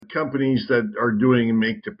companies that are doing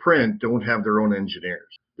make to print don't have their own engineers.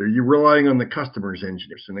 You're relying on the customer's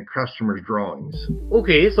engineers and the customer's drawings.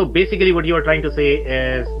 Okay, so basically what you are trying to say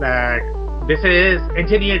is that this is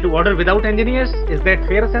engineer to order without engineers. Is that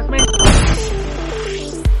fair assessment?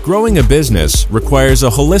 Growing a business requires a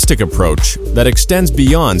holistic approach that extends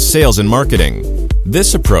beyond sales and marketing.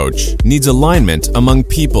 This approach needs alignment among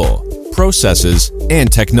people, processes,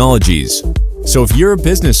 and technologies. So if you're a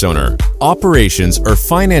business owner, operations, or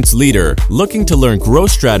finance leader looking to learn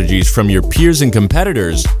growth strategies from your peers and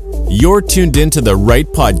competitors, you're tuned into the right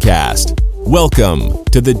podcast. Welcome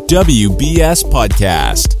to the WBS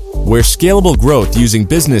Podcast, where scalable growth using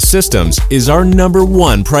business systems is our number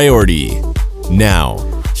one priority. Now,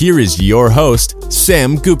 here is your host,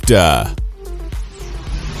 Sam Gupta.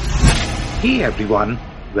 Hey everyone,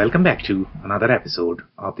 welcome back to another episode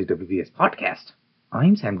of the WBS Podcast.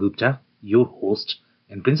 I'm Sam Gupta, your host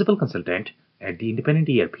and principal consultant at the independent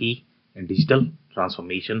ERP and digital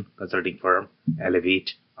transformation consulting firm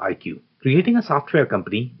Elevate IQ. Creating a software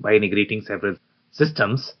company by integrating several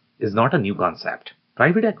systems is not a new concept.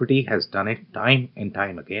 Private equity has done it time and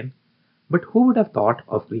time again. But who would have thought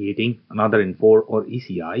of creating another Infor or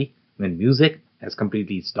ECI when music has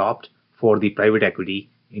completely stopped for the private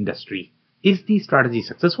equity industry? Is the strategy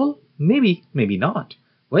successful? Maybe, maybe not.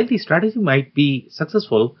 While the strategy might be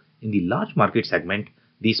successful in the large market segment,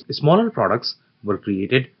 these smaller products were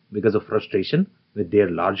created because of frustration with their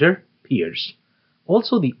larger peers.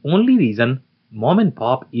 Also, the only reason mom and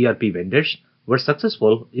pop ERP vendors were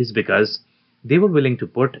successful is because they were willing to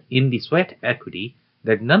put in the sweat equity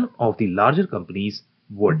that none of the larger companies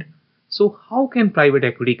would. So how can private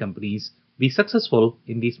equity companies be successful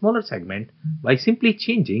in the smaller segment by simply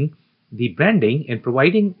changing the branding and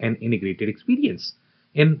providing an integrated experience?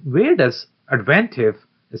 And where does Advantive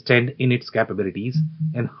stand in its capabilities,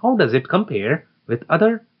 and how does it compare with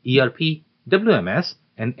other ERP, WMS,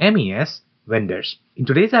 and MES vendors? In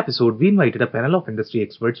today's episode, we invited a panel of industry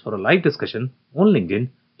experts for a live discussion on LinkedIn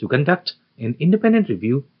to conduct an independent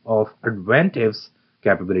review of Advantive's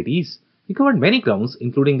capabilities. We covered many grounds,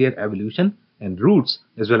 including their evolution and roots,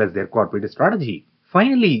 as well as their corporate strategy.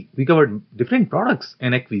 Finally, we covered different products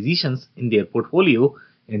and acquisitions in their portfolio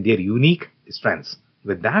and their unique strengths.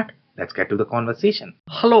 With that, let's get to the conversation.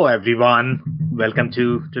 Hello, everyone. Welcome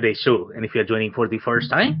to today's show. And if you're joining for the first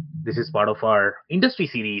time, this is part of our industry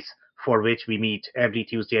series for which we meet every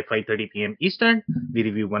Tuesday at 5:30 p.m. Eastern. We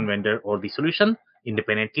review one vendor or the solution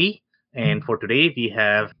independently. And for today, we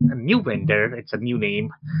have a new vendor. It's a new name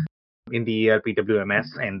in the ERP WMS,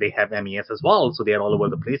 and they have MES as well. So they are all over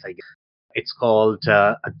the place, I guess. It's called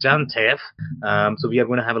Advantive. So we are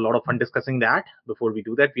going to have a lot of fun discussing that. Before we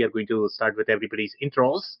do that, we are going to start with everybody's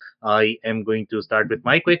intros. I am going to start with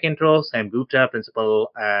my quick intro. Sam Gupta,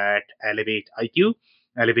 principal at Elevate IQ.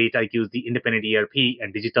 Elevate IQ is the independent ERP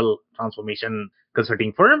and digital transformation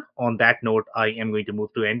consulting firm. On that note, I am going to move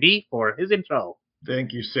to Andy for his intro.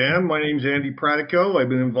 Thank you, Sam. My name is Andy Pratico. I've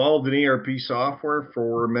been involved in ERP software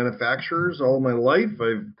for manufacturers all my life.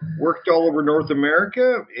 I've worked all over North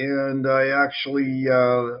America, and I actually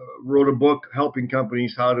wrote a book helping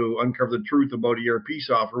companies how to uncover the truth about ERP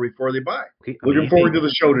software before they buy. Okay, looking forward to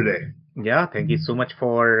the show today. Yeah, thank you so much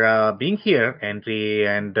for being here, Andy,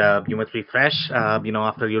 and you must be fresh.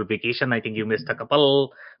 After your vacation, I think you missed a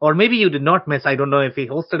couple, or maybe you did not miss. I don't know if he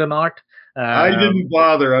hosted or not. I didn't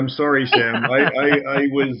bother. I'm sorry, Sam. I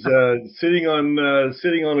was sitting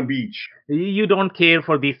on a beach. You don't care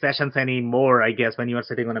for these sessions anymore, I guess, when you are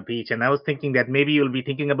sitting on a beach. And I was thinking that maybe you'll be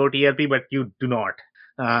thinking about ERP, but you do not.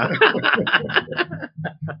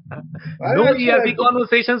 No ERP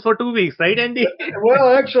conversations for 2 weeks, right, Andy?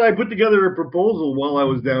 Well, actually, I put together a proposal while I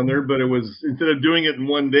was down there, but it was, instead of doing it in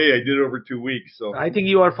one day, I did it over 2 weeks. So I think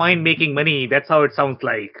you are fine making money. That's how it sounds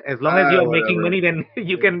like. As long as you are making money, then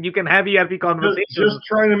you can have ERP conversations. Just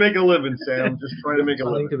trying to make a living, Sam. Just trying to make a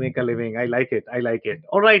living. Trying to make a living. I like it.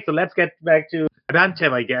 All right, so let's get back to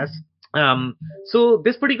Advantive, I guess. So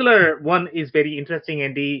this particular one is very interesting,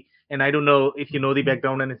 Andy. And I don't know if you know the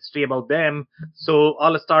background and history about them. So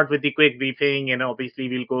I'll start with the quick briefing, and obviously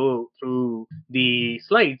we'll go through the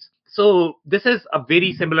slides. So this is a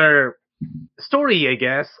very similar story, I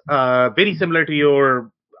guess. Very similar to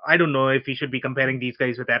your, I don't know if we should be comparing these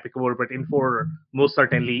guys with Epicor, but Infor, most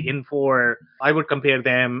certainly. Infor, I would compare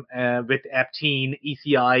them with Aptean.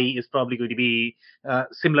 ECI is probably going to be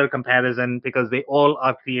similar comparison because they all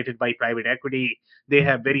are created by private equity. They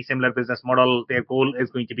have very similar business model. Their goal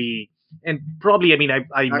is going to be, and probably, I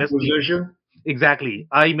missed acquisition. Exactly.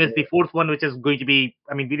 I missed the fourth one, which is going to be,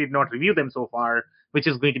 we did not review them so far, which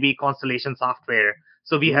is going to be Constellation Software.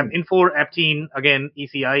 So we have Infor, Aptean, again,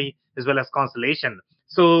 ECI, as well as Constellation.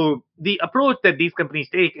 So the approach that these companies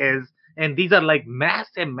take is, and these are like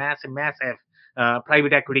massive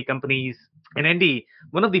private equity companies. And Andy,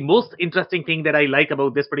 one of the most interesting thing that I like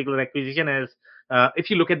about this particular acquisition is, if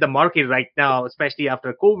you look at the market right now, especially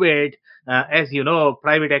after COVID, as you know,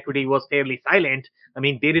 private equity was fairly silent. I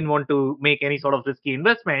mean, they didn't want to make any sort of risky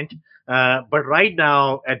investment. But right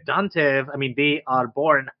now, at Advantive, I mean, they are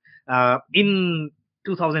born in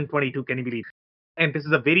 2022. Can you believe? And this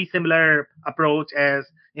is a very similar approach as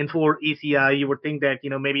in for ECI. You would think that,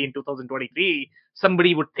 maybe in 2023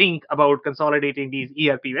 somebody would think about consolidating these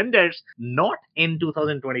ERP vendors, not in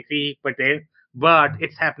 2023, but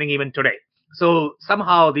it's happening even today. So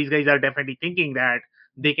somehow these guys are definitely thinking that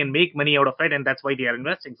they can make money out of it, and that's why they are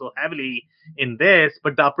investing so heavily in this.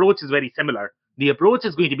 But the approach is very similar. The approach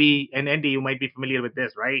is going to be, and Andy, you might be familiar with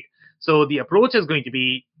this, right? So the approach is going to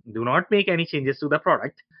be, do not make any changes to the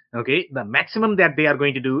product. Okay, the maximum that they are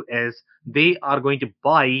going to do is they are going to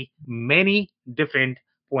buy many different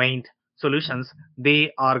point solutions.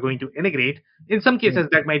 They are going to integrate. In some cases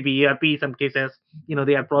that might be ERP, some cases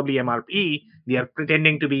they are probably MRP, they are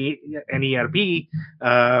pretending to be an ERP,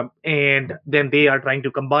 and then they are trying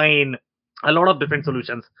to combine a lot of different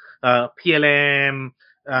solutions, PLM,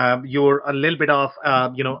 your a little bit of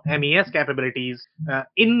MES capabilities.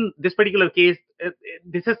 In this particular case,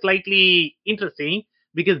 this is slightly interesting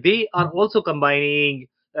because they are also combining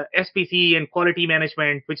SPC and quality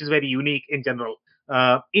management, which is very unique in general.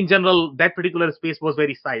 In general, that particular space was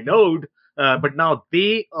very siloed, but now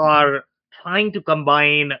they are trying to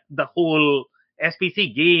combine the whole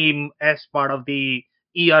SPC game as part of the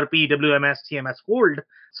ERP, WMS, TMS fold.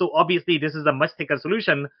 So obviously, this is a much thicker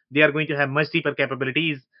solution. They are going to have much deeper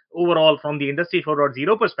capabilities overall from the Industry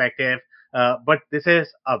 4.0 perspective. But this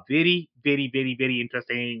is a very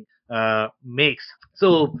interesting mix.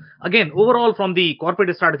 So again, overall, from the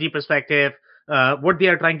corporate strategy perspective, what they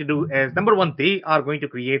are trying to do is, number one, they are going to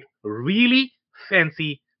create really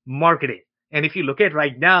fancy marketing. And if you look at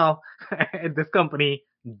right now at this company,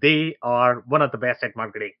 they are one of the best at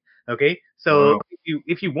marketing. Okay, so Wow.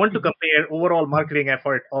 if you want to compare overall marketing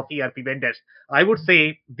effort of ERP vendors, I would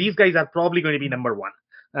say these guys are probably going to be number one.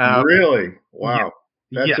 Uh, Really? yeah, Wow.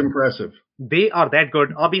 That's yeah, impressive. they are that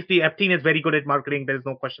good. Obviously, F-Team is very good at marketing. There is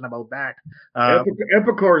no question about that. Uh,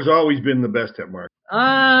 Epicor has always been the best at marketing.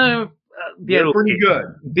 uh, they're They're pretty okay.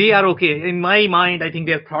 good. They are okay. In my mind, I think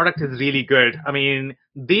their product is really good. I mean,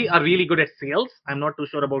 they are really good at sales. I'm not too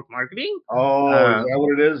sure about marketing. Oh, is Uh, that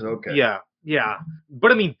what it is? Okay. yeah.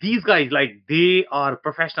 But I mean, these guys, like, they are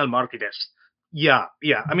professional marketers. Yeah.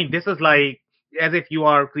 I mean, this is like as if you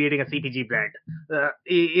are creating a CPG brand.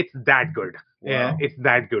 It's that good. Wow. It's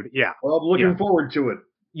that good. Yeah. Well, I'm Yeah. looking forward to it.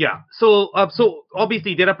 Yeah. So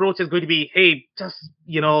obviously their approach is going to be, hey, just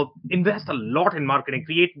invest a lot in marketing,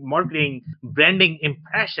 create marketing, branding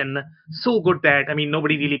impression so good that, I mean,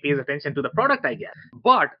 nobody really pays attention to the product, I guess.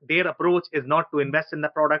 But their approach is not to invest in the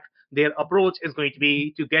product. Their approach is going to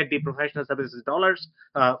be to get the professional services dollars.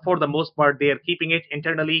 For the most part, they are keeping it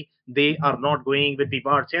internally. They are not going with the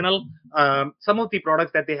bar channel. Some of the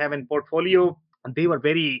products that they have in portfolio, they were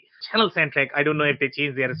very channel centric. I don't know if they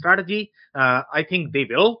changed their strategy. I think they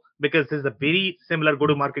will, because this is a very similar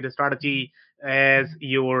go-to-market strategy as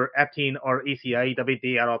your Aptean or ACI, the way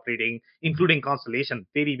they are operating, including Constellation.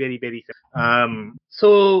 Very similar.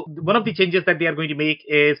 So one of the changes that they are going to make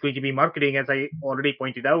is going to be marketing, as I already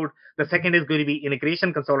pointed out. The second is going to be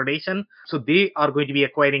integration consolidation. So they are going to be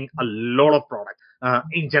acquiring a lot of products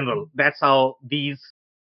in general. That's how these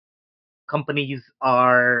companies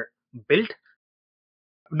are built.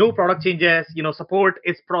 No product changes, support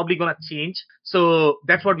is probably going to change. So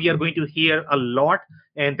that's what we are going to hear a lot.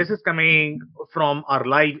 And this is coming from our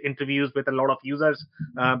live interviews with a lot of users.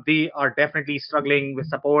 They are definitely struggling with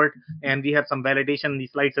support, and we have some validation in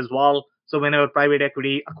these slides as well. So whenever private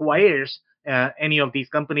equity acquires any of these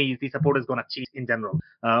companies, the support is going to change in general.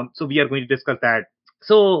 So we are going to discuss that.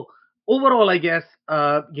 So overall, I guess,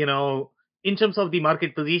 in terms of the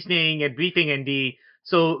market positioning and briefing, and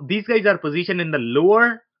so these guys are positioned in the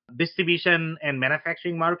lower distribution and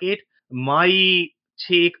manufacturing market. My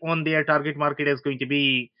take on their target market is going to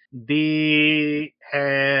be, they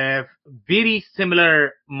have very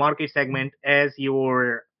similar market segment as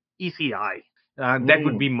your ECI. That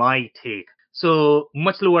would be my take. So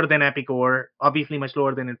much lower than Epicor, obviously much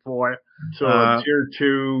lower than Infor. So a tier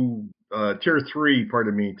two, tier three,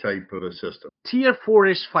 pardon me, type of a system. Tier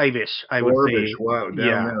 4-ish, 5-ish, I would say. Wow, down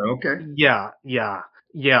Yeah. there. Okay.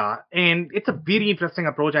 Yeah. And it's a very interesting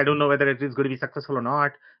approach. I don't know whether it is going to be successful or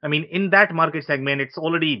not. I mean, in that market segment, it's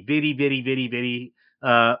already very,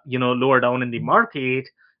 lower down in the market.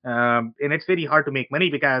 And it's very hard to make money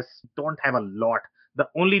because you don't have a lot. The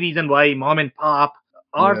only reason why mom and pop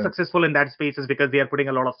are Yeah. successful in that space is because they are putting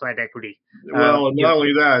a lot of sweat equity. Well, You not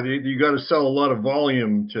only that, you got to sell a lot of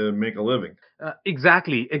volume to make a living.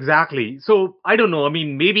 Exactly. So I don't know. I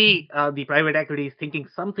mean, maybe the private equity is thinking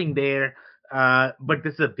something there, but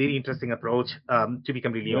this is a very interesting approach, to be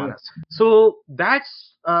completely Yeah. honest. So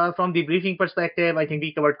that's from the briefing perspective. I think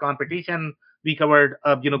we covered competition, we covered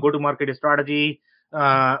go-to-market strategy.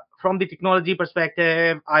 From the technology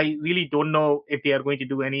perspective, I really don't know if they are going to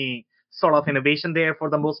do any sort of innovation there. For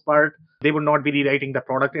the most part, they would not be rewriting the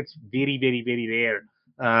product. It's very rare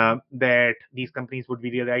that these companies would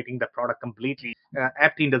be rewriting the product completely.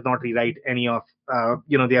 Aptean does not rewrite any of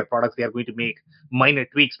their products. They are going to make minor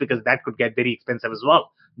tweaks because that could get very expensive as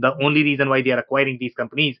well. The only reason why they are acquiring these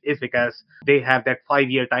companies is because they have that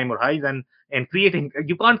 5-year time horizon, and creating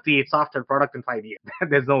you can't create software product in 5 years.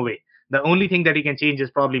 There's no way. The only thing that you can change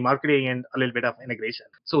is probably marketing and a little bit of integration.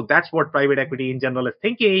 So that's what private equity in general is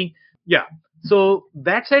thinking. Yeah. So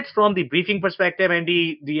that's it from the briefing perspective.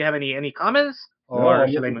 Andy, do you have any comments? No, Or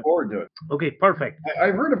I'm shall I? looking forward to it. Okay, perfect.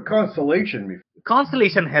 I've heard of Constellation before.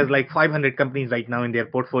 Constellation has like 500 companies right now in their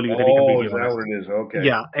portfolio, to be Oh, completely is that honest. what it is? Okay.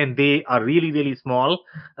 Yeah, and they are really small.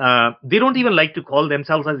 They don't even like to call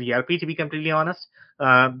themselves as ERP, to be completely honest.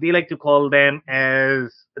 They like to call them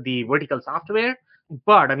as the vertical software.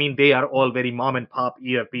 But I mean, they are all very mom and pop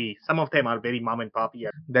ERP. Some of them are very mom and pop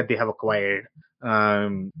ERP that they have acquired.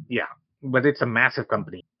 Yeah, but it's a massive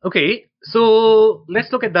company. Okay, so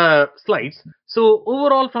let's look at the slides. So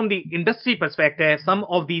overall, from the industry perspective, some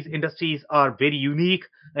of these industries are very unique,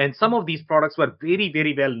 and some of these products were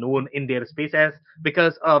very well known in their spaces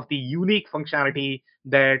because of the unique functionality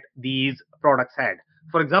that these products had.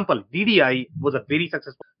 For example, DDI was a very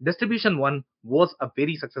successful. Distribution One was a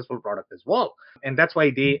very successful product as well, and that's why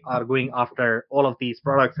they are going after all of these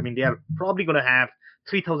products. I mean, they are probably going to have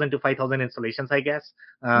 3,000 to 5,000 installations, I guess.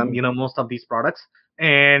 Most of these products,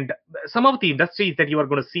 and some of the industries that you are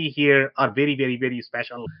going to see here are very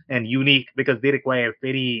special and unique because they require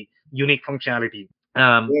very unique functionality.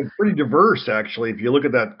 Yeah, pretty diverse, actually, if you look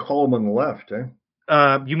at that column on the left.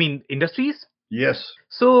 You mean industries? Yes.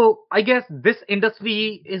 So I guess this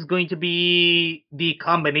industry is going to be the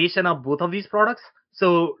combination of both of these products.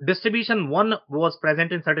 So Distribution One was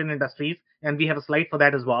present in certain industries, and we have a slide for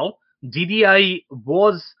that as well. DDI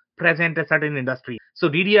was present in certain industries. So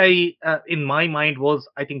DDI, in my mind, was,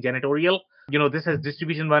 I think, janitorial. This is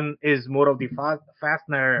Distribution One is more of the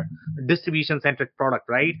fastener distribution centric product,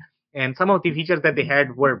 right? And some of the features that they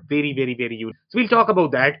had were very unique. So we'll talk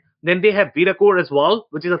about that. Then they have ViraCore as well,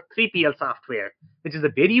 which is a 3PL software, which is a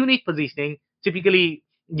very unique positioning. Typically,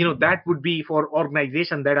 that would be for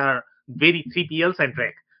organizations that are very 3PL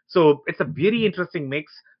centric. So it's a very interesting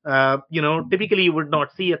mix. Typically you would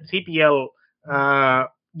not see a 3PL,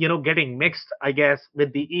 getting mixed, I guess,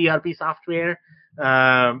 with the ERP software.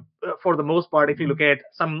 For the most part, if you look at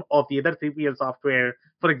some of the other 3PL software,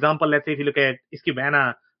 for example, let's say if you look at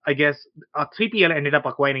Iskubana, I guess 3PL ended up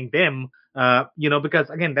acquiring them, because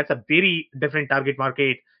again, that's a very different target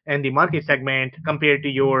market and the market segment compared to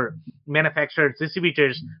your manufacturers,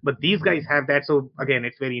 distributors. But these guys have that. So again,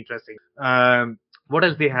 it's very interesting. What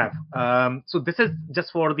else they have? So this is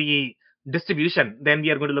just for the distribution. Then we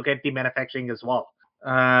are going to look at the manufacturing as well.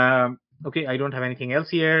 Okay, I don't have anything else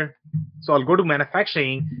here. So I'll go to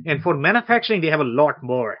manufacturing. And for manufacturing, they have a lot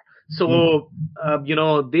more. So,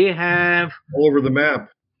 they have all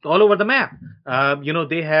over the map.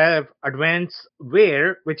 They have Advanced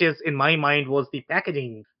Wear, which is, in my mind, was the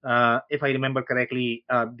packaging. If I remember correctly,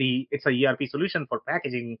 it's a ERP solution for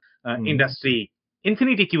packaging industry.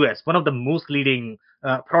 Infinity QS, one of the most leading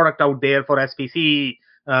product out there for SPC,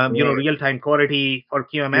 real-time quality for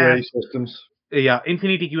QMS. Systems. Yeah,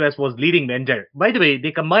 Infinity QS was leading vendor. By the way,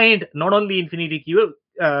 they combined not only Infinity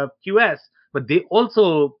QS, but they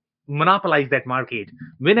also monopolized that market.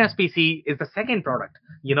 WinSPC is the second product,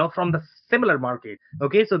 from the similar market.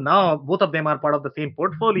 Okay, so now both of them are part of the same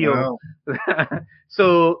portfolio. Wow.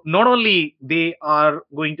 So not only they are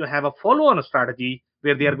going to have a follow-on strategy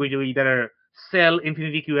where they are going to either sell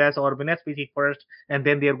Infinity QS or WinSPC first, and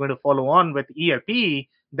then they are going to follow on with ERP.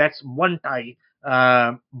 That's one tie.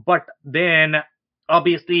 But then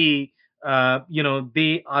obviously,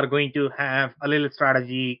 they are going to have a little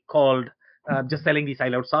strategy called just selling the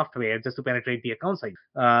siloed software just to penetrate the account side.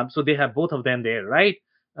 So they have both of them there, right?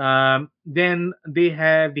 Then they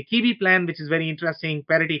have the Kiwi plan, which is very interesting,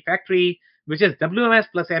 Parity Factory, which is WMS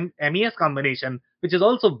plus MES combination, which is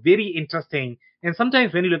also very interesting. And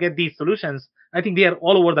sometimes when you look at these solutions, I think they are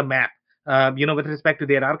all over the map. with respect to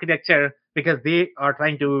their architecture, because they are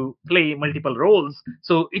trying to play multiple roles.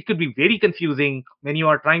 So it could be very confusing when you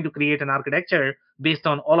are trying to create an architecture based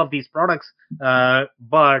on all of these products.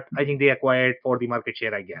 But I think they acquired for the market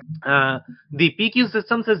share, I guess. The PQ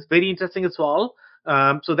systems is very interesting as well.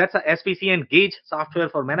 So that's a SPC and gauge software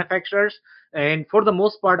for manufacturers. And for the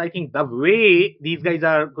most part, I think the way these guys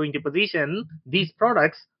are going to position these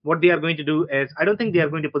products, what they are going to do is, I don't think they are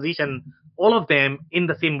going to position all of them in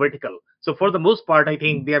the same vertical. So for the most part, I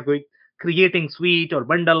think they are going creating suite or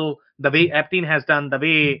bundle the way Aptin has done, the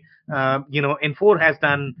way N4 has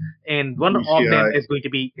done, and one of them BCI. is going to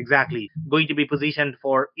be exactly going to be positioned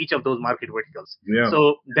for each of those market verticals. Yeah.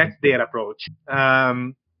 So that's their approach.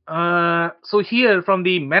 So here from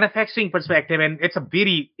the manufacturing perspective, and it's a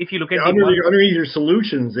very, if you look at underneath your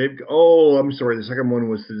solutions, they've. Oh, I'm sorry. The second one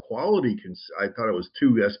was the quality. I thought it was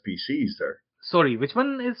two SPCs there. Sorry, which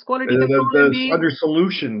one is quality control? Under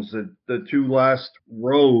solutions, the two last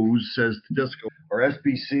rows says Disco or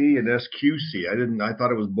SPC and SQC. I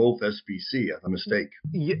thought it was both SPC. A mistake.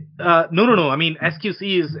 Yeah, no. I mean,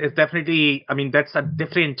 SQC is definitely. I mean, that's a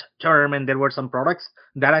different term, and there were some products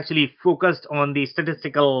that actually focused on the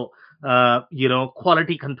statistical,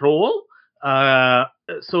 quality control.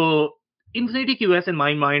 So Infinity QS, in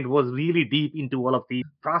my mind, was really deep into all of these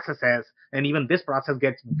processes, and even this process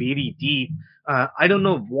gets very deep. I don't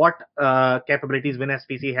know what capabilities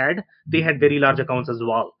WinSPC had. They had very large accounts as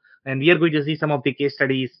well. And we are going to see some of the case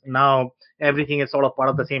studies now. Everything is sort of part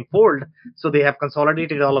of the same fold. So they have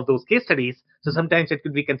consolidated all of those case studies. So sometimes it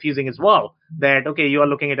could be confusing as well that, okay, you are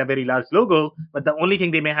looking at a very large logo, but the only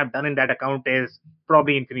thing they may have done in that account is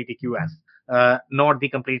probably Infinity QS, not the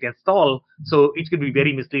complete install. So it could be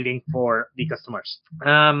very misleading for the customers.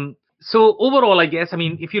 So overall, I guess, I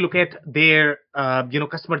mean, if you look at their,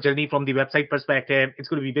 customer journey from the website perspective, it's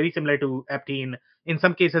going to be very similar to Aptin. In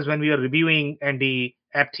some cases, when we are reviewing the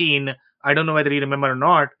Aptin, I don't know whether you remember or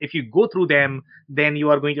not, if you go through them, then you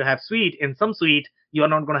are going to have suite. In some suite, you are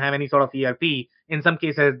not going to have any sort of ERP. In some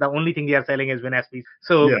cases, the only thing they are selling is WinSP.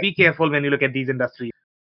 So be careful when you look at these industries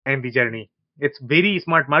and the journey. It's very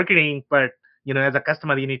smart marketing, but as a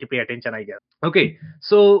customer, you need to pay attention, I guess. Okay,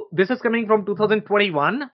 so this is coming from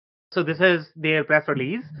 2021. So this is their press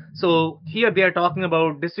release. So here they are talking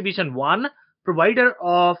about Distribution One, provider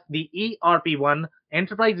of the ERP1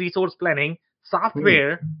 enterprise resource planning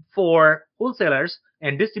software for wholesalers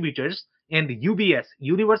and distributors, and the UBS,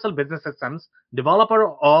 Universal Business Systems,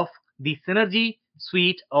 developer of the Synergy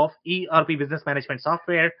suite of ERP business management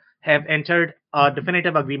software, have entered a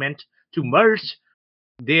definitive agreement to merge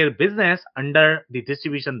their business under the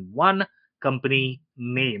Distribution One company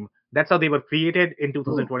name. That's how they were created in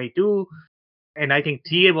 2022. And I think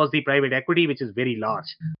TA was the private equity, which is very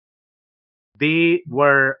large. They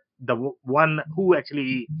were the one who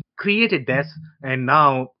actually created this, and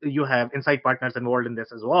now you have inside partners involved in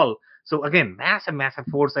this as well. So again, massive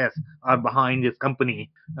forces are behind this company.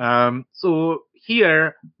 So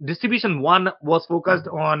here, Distribution One was focused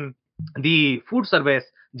on the food service,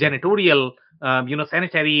 janitorial,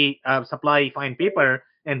 sanitary supply, fine paper,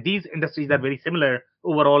 and these industries are very similar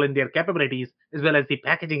overall in their capabilities, as well as the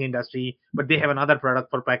packaging industry, but they have another product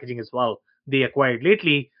for packaging as well they acquired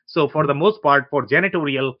lately. So for the most part, for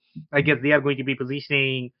janitorial, I guess they are going to be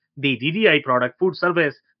positioning the DDI product. Food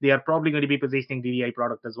service, they are probably going to be positioning DDI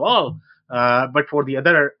product as well. But for the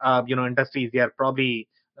other, industries, they are probably,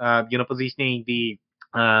 positioning the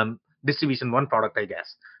Distribution One product, I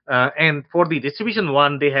guess. And for the Distribution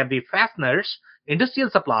One, they have the fasteners, industrial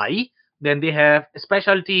supply, then they have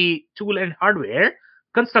specialty tool and hardware,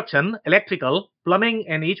 construction, electrical, plumbing,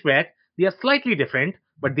 and HVAC. They are slightly different,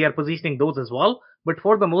 but they are positioning those as well. But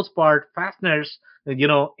for the most part, fasteners,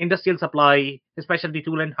 industrial supply, specialty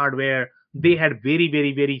tool and hardware, they had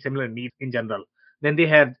very similar needs in general. Then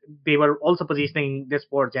they were also positioning this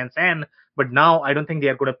for Janssen, but now I don't think they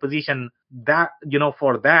are going to position that,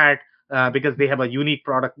 for that, because they have a unique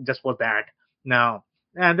product just for that now.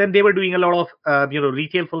 And then they were doing a lot of,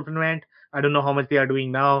 retail fulfillment. I don't know how much they are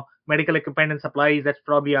doing now. Medical equipment and supplies, that's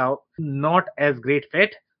probably not as great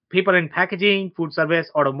fit. Paper and packaging, food service,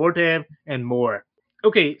 automotive, and more.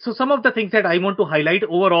 Okay, so some of the things that I want to highlight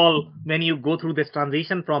overall when you go through this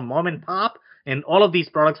transition from mom and pop, and all of these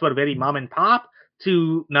products were very mom and pop,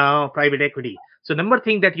 to now private equity. So number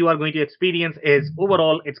thing that you are going to experience is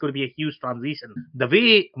overall, it's going to be a huge transition. The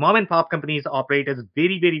way mom and pop companies operate is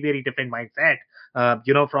very different mindset,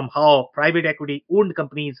 from how private equity owned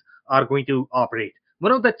companies are going to operate.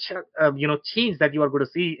 one of the change that you are going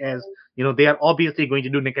to see is, they are obviously going to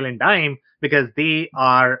do nickel and dime, because they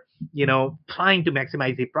are, trying to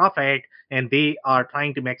maximize the profit, and they are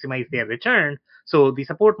trying to maximize their return. So the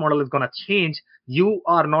support model is going to change. You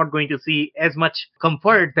are not going to see as much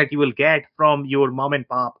comfort that you will get from your mom and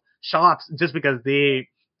pop shops, just because they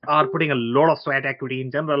are putting a lot of sweat equity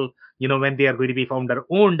in general, when they are going to be founder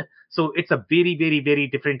owned. So it's a very, very, very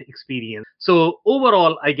different experience. So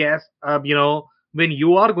overall, I guess, when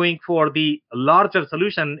you are going for the larger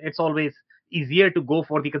solution, it's always easier to go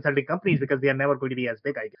for the consulting companies, because they are never going to be as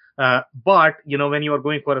big, I guess. But when you are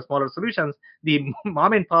going for a smaller solutions, the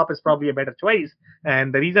mom and pop is probably a better choice.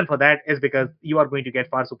 And the reason for that is because you are going to get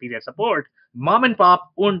far superior support. Mom and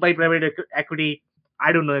pop owned by private equity,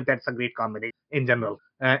 I don't know if that's a great combination in general.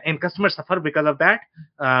 And customers suffer because of that.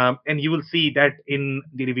 And you will see that in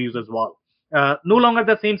the reviews as well. No longer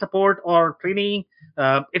the same support or training.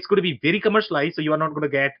 It's going to be very commercialized, so you are not going to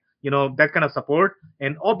get that kind of support.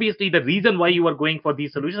 And obviously, the reason why you are going for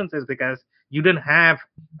these solutions is because you didn't have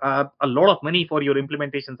a lot of money for your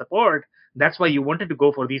implementation support. That's why you wanted to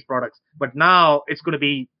go for these products. But now it's going to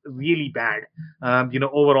be really bad,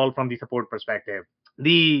 overall from the support perspective.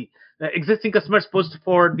 The existing customers push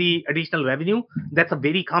for the additional revenue. That's a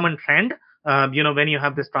very common trend, when you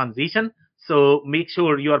have this transition. So make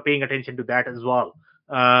sure you are paying attention to that as well.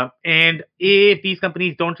 And if these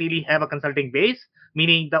companies don't really have a consulting base,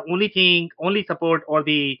 meaning the only support or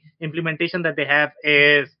the implementation that they have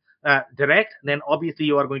is direct, then obviously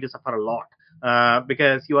you are going to suffer a lot,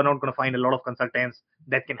 because you are not going to find a lot of consultants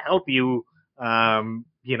that can help you.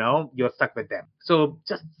 You're stuck with them. So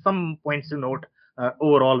just some points to note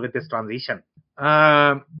overall with this transition.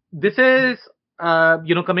 This is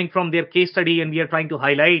coming from their case study, and we are trying to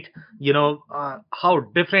highlight how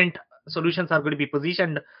different solutions are going to be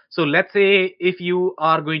positioned. So let's say if you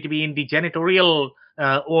are going to be in the janitorial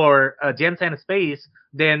or Jensen space,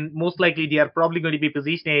 then most likely they are probably going to be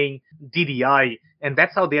positioning DDI, and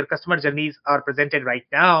that's how their customer journeys are presented right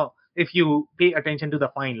now. If you pay attention to the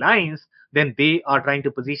fine lines, then they are trying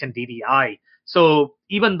to position DDI. So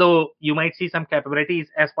even though you might see some capabilities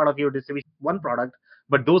as part of your distribution one product,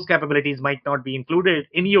 but those capabilities might not be included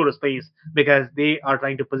in your space, because they are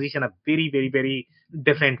trying to position a very, very, very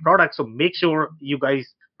different product. So make sure you guys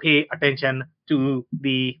pay attention to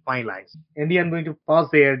the fine lines. Andy, I'm going to pause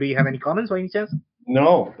there. Do you have any comments by any chance?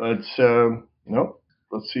 No, that's no.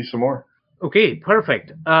 Let's see some more. Okay,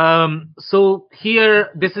 perfect. So here,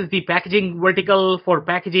 this is the packaging vertical. For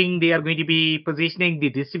packaging, they are going to be positioning the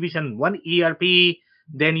distribution one ERP.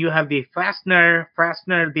 Then you have the fastener.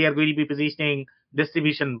 They are going to be positioning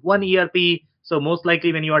distribution one ERP. So most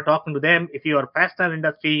likely when you are talking to them, if you are fastener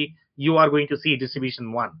industry, you are going to see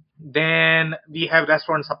distribution one. Then we have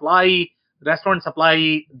restaurant supply.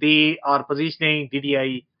 They are positioning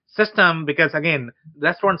DDI system, because again,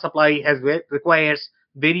 restaurant supply requires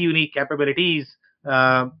very unique capabilities,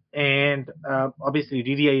 and obviously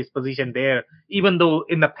DDI is positioned there, even though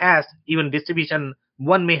in the past even distribution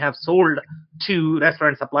one may have sold to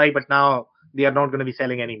restaurant supply, but now they are not going to be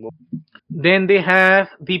selling anymore. Then they have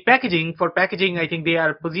the packaging. For packaging, I think they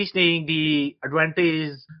are positioning the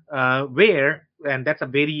Advantage ware, and that's a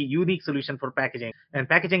very unique solution for packaging. And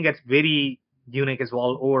packaging gets very unique as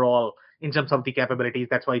well overall in terms of the capabilities.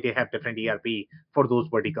 That's why they have different ERP for those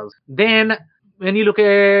verticals. Then when you look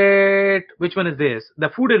at, which one is this? The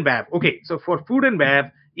food and bev. Okay, so for food and bev,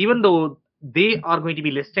 even though they are going to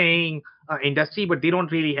be listing industry, but they don't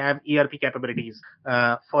really have ERP capabilities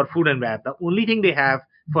for food and bev. The only thing they have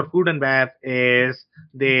for food and bev is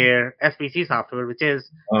their SPC software, which is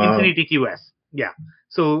Infinity QS. Yeah.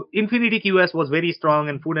 So Infinity QS was very strong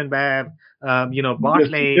in food and bev,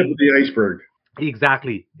 bottling. Tip of the iceberg.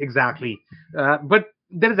 Exactly. But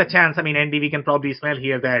there is a chance, Andy, we can probably smell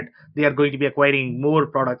here that they are going to be acquiring more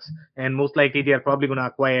products, and most likely they are probably going to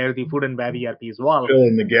acquire the food and bev ERP as well. Fill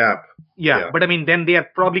in the gap. Yeah. But then they are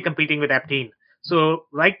probably competing with Aptine. So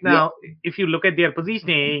right now, if you look at their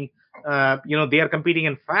positioning, they are competing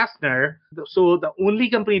in fastener. So the only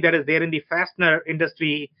company that is there in the fastener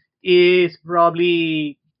industry is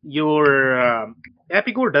probably your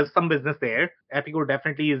Epicor does some business there. Epicor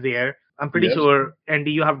definitely is there. I'm pretty sure,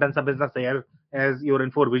 Andy, you have done some business there as your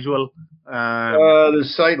Infor Visual. The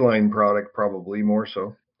Sideline product, probably more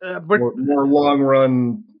so. But more long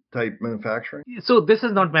run type manufacturing. So this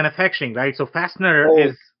is not manufacturing, right? So fastener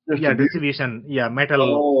is distribution. Yeah, metal.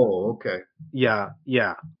 Oh, okay. Yeah.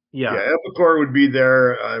 Epicor would be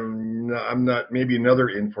there. I'm not, maybe another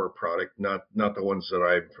Infor product, not the ones that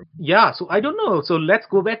I'm from. Yeah, so I don't know. So let's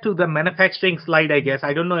go back to the manufacturing slide, I guess.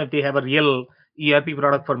 I don't know if they have a real ERP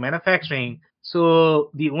product for manufacturing. So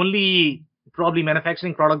the only probably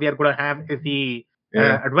manufacturing product they are going to have is the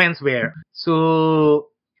advanced wear. So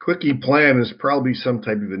Quickie Plan is probably some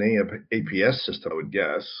type of an APS system, I would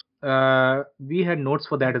guess. We had notes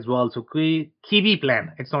for that as well. So Kiwi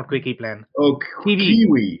Plan. It's not Quickie Plan. Oh,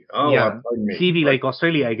 Kiwi. Oh, yeah, pardon me. Kiwi, like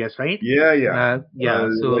Australia, I guess, right? Yeah.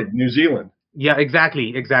 So like New Zealand. Yeah,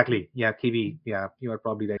 exactly. Yeah, Kiwi. Yeah, you are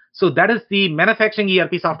probably right. So that is the manufacturing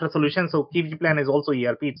ERP software solution. So Kiwi Plan is also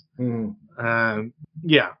ERP.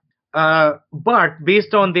 Yeah. But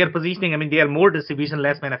based on their positioning, I mean, they are more distribution,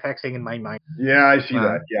 less manufacturing in my mind. Yeah, I see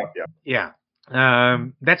that. Yeah.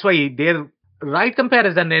 That's why they're right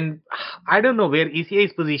comparison. And I don't know where ECI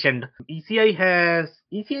is positioned. ECI has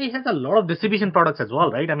a lot of distribution products as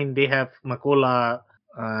well, right? I mean, they have Macola,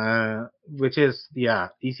 which is,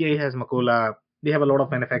 ECI has Macola. They have a lot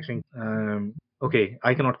of manufacturing. Okay,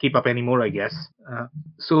 I cannot keep up anymore, I guess.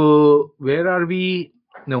 So where are we?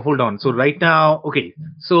 No, hold on. So right now, okay.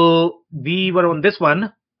 So we were on this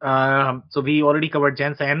one. So we already covered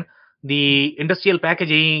Jensen. The industrial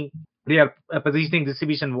packaging, they are positioning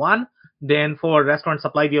distribution 1. Then for restaurant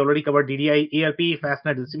supply, we already covered DDI, ERP,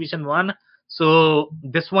 fastener distribution 1. So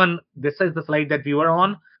this is the slide that we were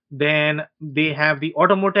on. Then they have the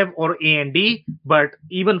automotive or A&D, but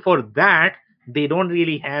even for that, they don't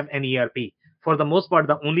really have an ERP. For the most part,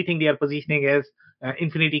 the only thing they are positioning is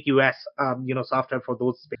Infinity QS, software for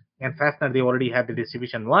those. And fastener, they already have the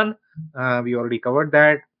distribution 1. We already covered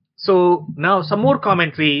that. So now some more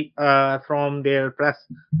commentary from their press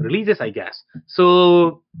releases, I guess.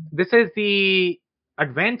 So this is the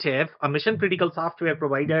Advantive, a mission critical software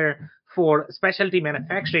provider for specialty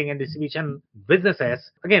manufacturing and distribution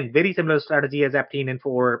businesses. Again, very similar strategy as Aptine and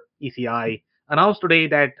for ECI. Announced today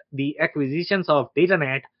that the acquisitions of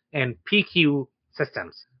DataNet and PQ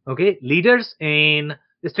Systems, okay, leaders in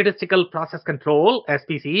statistical process control,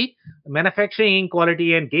 SPC, manufacturing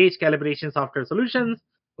quality and gauge calibration software solutions.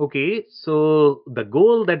 Okay, so the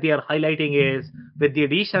goal that they are highlighting is with the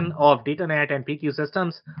addition of DataNet and PQ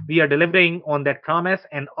Systems, we are delivering on that promise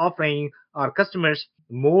and offering our customers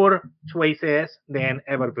more choices than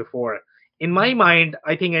ever before. In my mind,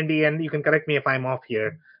 I think, Andy, and you can correct me if I'm off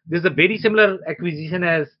here, this is a very similar acquisition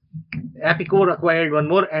as Epicor acquired one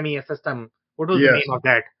more MES system. What was the name of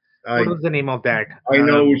that? What was the name of that? I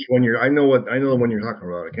know which one I know the one you're talking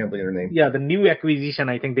about. I can't think of the name. Yeah, the new acquisition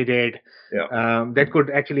I think they did. Yeah. That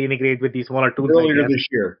could actually integrate with these smaller tools. Earlier this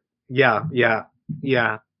year. Yeah. They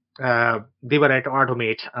were at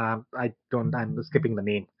Automate. I'm skipping the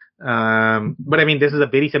name. But I mean, this is a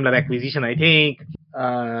very similar acquisition. I think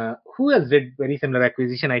who else did very similar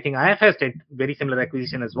acquisition? I think IFS did very similar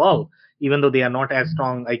acquisition as well, even though they are not as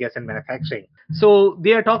strong, I guess, in manufacturing. So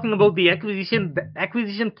they are talking about the acquisition. The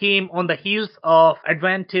acquisition came on the heels of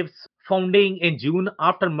Advantive's founding in June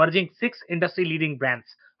after merging 6 industry-leading brands,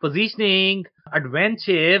 positioning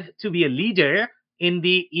Advantive to be a leader in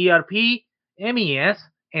the ERP, MES,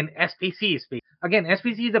 and SPC space. Again,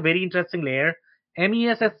 SPC is a very interesting layer.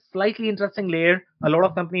 MES is a slightly interesting layer. A lot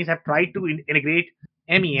of companies have tried to integrate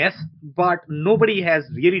MES, but nobody has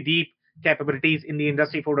really deep capabilities in the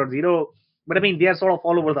Industry 4.0. But I mean, they are sort of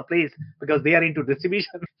all over the place because they are into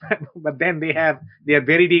distribution, but then they are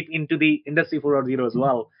very deep into the Industry 4.0 as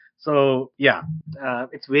well. So yeah,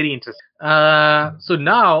 it's very interesting. So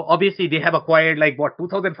now, obviously, they have acquired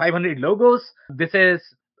 2,500 logos. This is,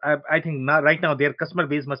 I think right now their customer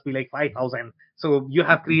base must be 5,000. So you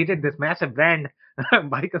have created this massive brand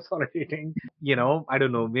by consolidating, I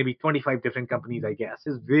don't know, maybe 25 different companies, I guess.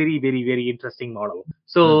 It's very, very, very interesting model.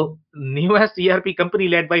 So newest ERP company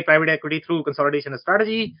led by private equity through consolidation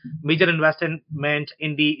strategy, major investment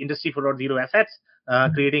in the Industry 4.0 assets,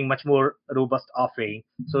 creating much more robust offering.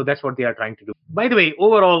 So that's what they are trying to do. By the way,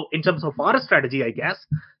 overall, in terms of our strategy, I guess,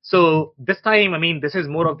 so this time, I mean, this is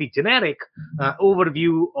more of the generic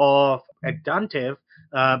overview of Advantive,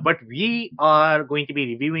 but we are going to be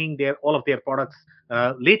reviewing all of their products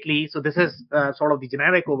lately. So this is sort of the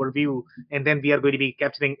generic overview, and then we are going to be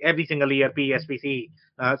capturing every single ERP, SPC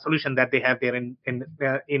solution that they have there in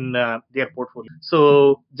their portfolio.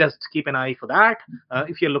 So just keep an eye for that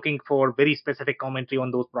if you're looking for very specific commentary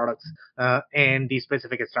on those products and the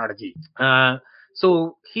specific strategy.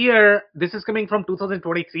 So here, this is coming from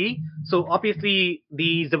 2023. So obviously,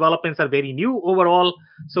 these developments are very new overall.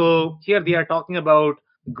 So here they are talking about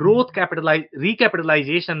growth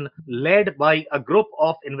recapitalization led by a group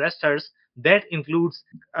of investors that includes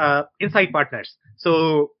Insight Partners.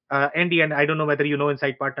 So Andy, and I don't know whether you know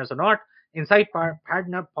Insight Partners or not. Insight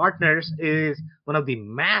Partners is one of the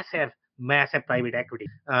massive private equity.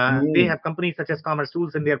 They have companies such as Commerce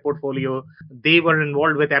Tools in their portfolio. They were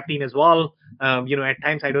involved with Aptine as well. At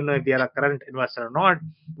times, I don't know if they are a current investor or not,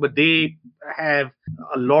 but they have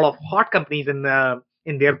a lot of hot companies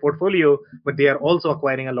in their portfolio, but they are also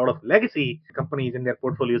acquiring a lot of legacy companies in their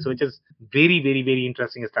portfolio. So which is very, very, very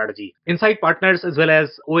interesting strategy. Inside Partners as well as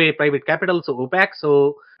OA Private Capital, so OPAC.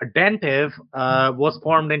 So Advantive was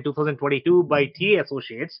formed in 2022 by TA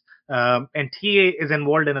Associates, and TA is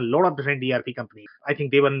involved in a lot of different ERP companies. I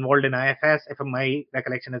think they were involved in IFS, if my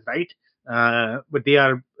recollection is right. But they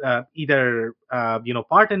are either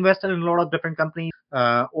part investor in a lot of different companies,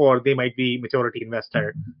 or they might be majority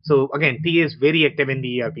investor. So again, TA is very active in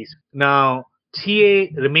the ERP. Now, TA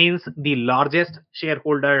remains the largest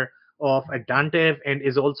shareholder of Advantive and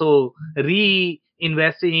is also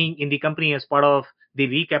reinvesting in the company as part of the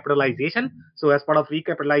recapitalization. So as part of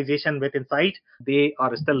recapitalization with Insight, they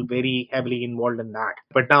are still very heavily involved in that.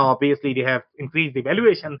 But now obviously they have increased the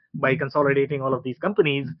valuation by consolidating all of these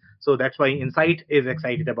companies. So that's why Insight is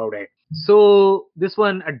excited about it. So this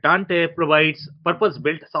one, Advantive provides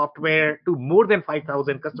purpose-built software to more than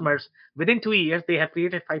 5,000 customers. Within 2 years, they have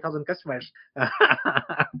created 5,000 customers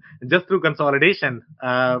just through consolidation.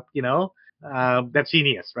 That's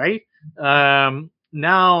genius, right?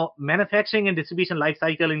 Now, manufacturing and distribution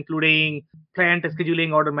lifecycle, including plant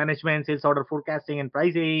scheduling, order management, sales order forecasting and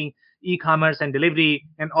pricing, e-commerce and delivery,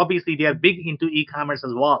 and obviously they are big into e-commerce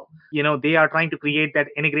as well. They are trying to create that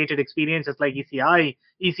integrated experience, just like ECI.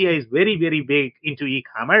 ECI is very, very big into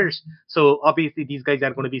e-commerce, so obviously these guys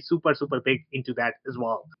are going to be super, super big into that as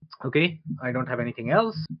well. Okay, I don't have anything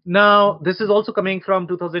else. Now, this is also coming from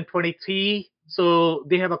 2023, so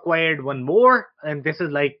they have acquired one more, and this is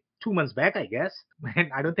like 2 months back, I guess.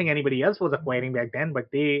 And I don't think anybody else was acquiring back then, but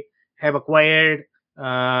they have acquired,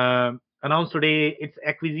 announced today, its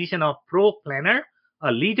acquisition of Pro Planner,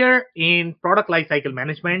 a leader in product lifecycle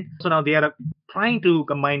management. So now they are trying to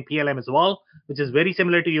combine PLM as well, which is very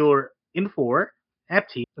similar to your Infor,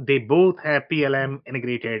 Aptiv. They both have PLM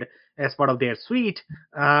integrated as part of their suite.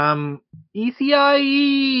 ECI,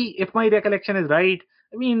 if my recollection is right,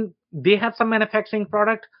 I mean, they have some manufacturing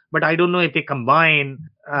product, but I don't know if they combine,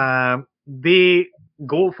 they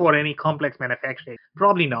go for any complex manufacturing.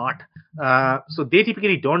 Probably not. So they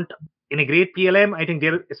typically don't integrate PLM. I think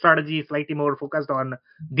their strategy is slightly more focused on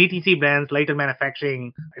DTC brands, lighter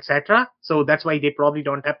manufacturing, etc. So that's why they probably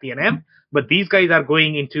don't have PLM. But these guys are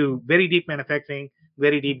going into very deep manufacturing,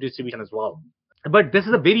 very deep distribution as well. But this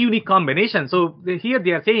is a very unique combination. So here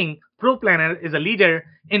they are saying Pro Planner is a leader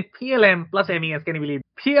in PLM plus MES. Can you believe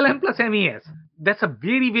PLM plus MES? That's a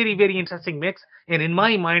very, very, very interesting mix. And in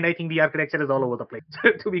my mind, I think the architecture is all over the place,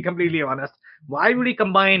 to be completely honest. Why would we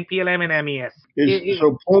combine PLM and MES?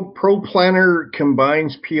 So Pro Planner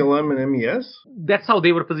combines PLM and MES? That's how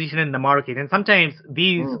they were positioned in the market. And sometimes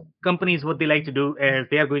these companies, what they like to do is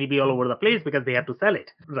they are going to be all over the place because they have to sell it,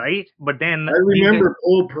 right? But then I remember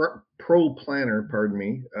Pro Planner, pardon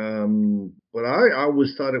me. But I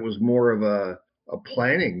always thought it was more of a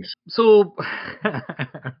planning. So,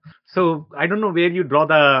 so I don't know where you draw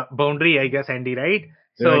the boundary, I guess, Andy, right?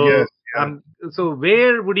 So, I guess, yeah. So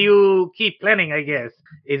where would you keep planning, I guess?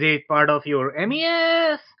 Is it part of your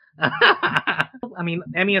MES? I mean,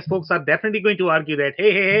 MES folks are definitely going to argue that,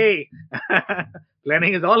 hey,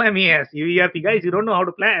 planning is all MES. You ERP guys, you don't know how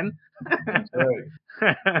to plan. That's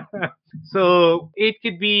right. So it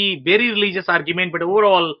could be very religious argument, but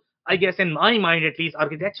overall, I guess in my mind, at least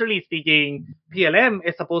architecturally speaking, PLM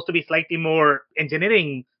is supposed to be slightly more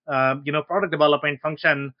engineering, product development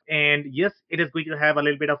function. And yes, it is going to have a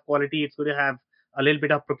little bit of quality. It's going to have a little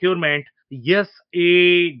bit of procurement. Yes,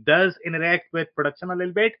 it does interact with production a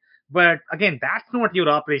little bit. But again, that's not your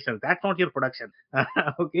operations. That's not your production.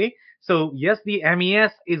 Okay. So yes, the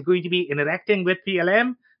MES is going to be interacting with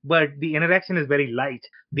PLM, but the interaction is very light.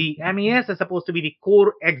 The MES is supposed to be the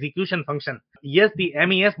core execution function. Yes, the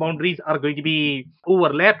MES boundaries are going to be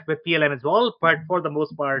overlapped with PLM as well, but for the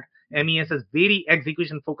most part, MES is very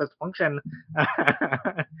execution focused function.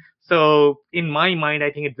 So in my mind,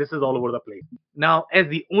 I think this is all over the place. Now, as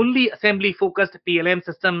the only assembly focused PLM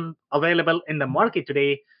system available in the market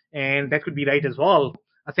today, and that could be right as well,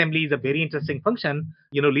 assembly is a very interesting function.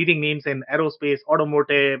 Leading names in aerospace,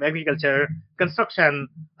 automotive, agriculture, construction,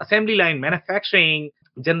 assembly line manufacturing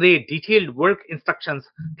generate detailed work instructions,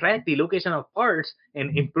 track the location of parts,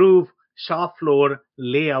 and improve shop floor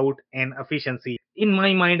layout and efficiency. In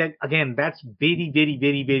my mind, again, that's very, very,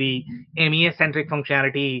 very, very MES-centric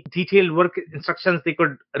functionality. Detailed work instructions, they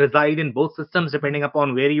could reside in both systems depending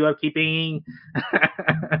upon where you are keeping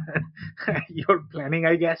your planning,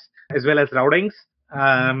 I guess, as well as routings.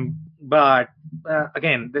 But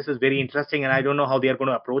again, this is very interesting, and I don't know how they are going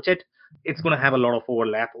to approach it. It's going to have a lot of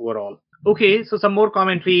overlap overall. Okay, so some more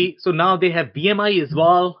commentary. So now they have BMI as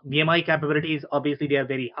well. BMI capabilities, obviously, they are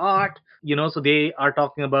very hot. So they are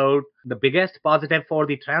talking about the biggest positive for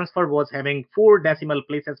the transfer was having 4 decimal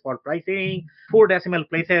places for pricing, 4 decimal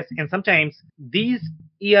places. And sometimes these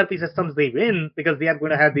ERP systems, they win because they are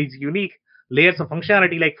going to have these unique layers of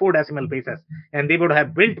functionality like 4 decimal places. And they would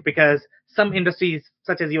have built because some industries,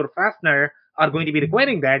 such as your fastener, are going to be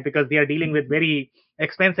requiring that because they are dealing with very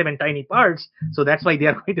expensive and tiny parts. So that's why they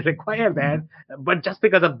are going to require that. But just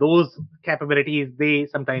because of those capabilities, they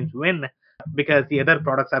sometimes win because the other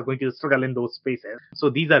products are going to struggle in those spaces. So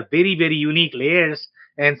these are very, very unique layers.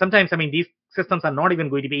 And sometimes, I mean, these systems are not even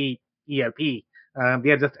going to be ERP. They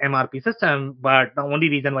are just MRP system, but the only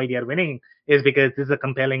reason why they are winning is because this is a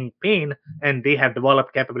compelling pain and they have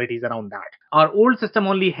developed capabilities around that. Our old system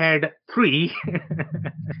only had 3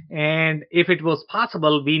 and if it was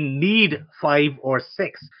possible we need 5 or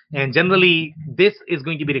 6, and generally this is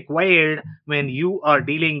going to be required when you are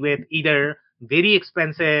dealing with either very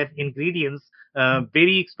expensive ingredients,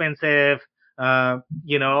 very expensive uh,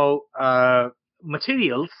 you know uh,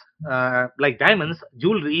 materials like diamonds,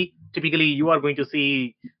 jewelry. Typically you are going to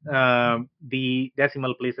see the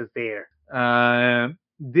decimal places there.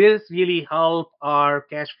 This really help our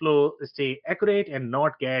cash flow stay accurate and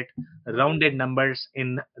not get rounded numbers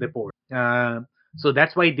in report. So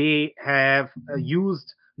that's why they have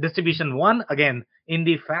used distribution one. Again, in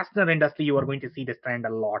the fastener industry you are going to see this trend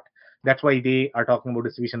a lot. That's why they are talking about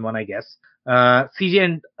distribution one, I guess. CJ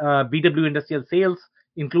and BW industrial sales,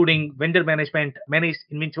 including vendor management, managed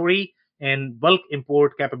inventory, and bulk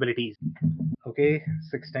import capabilities. Okay,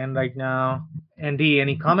 610 right now. Andy,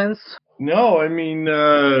 any comments? No, I mean,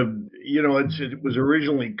 it was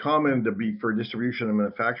originally commented to be for distribution and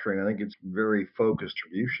manufacturing. I think it's very focused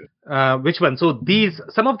distribution. Which one? So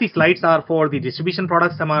some of these slides are for the distribution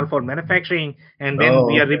products, some are for manufacturing, and then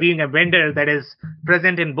we are reviewing a vendor that is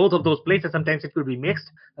present in both of those places. Sometimes it could be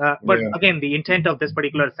mixed. But again, the intent of this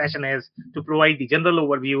particular session is to provide the general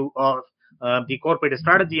overview of the corporate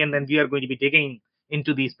strategy, and then we are going to be digging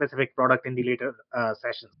into the specific product in the later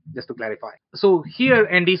sessions, just to clarify. So here,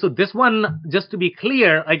 Andy, so this one, just to be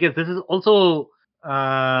clear, I guess this is also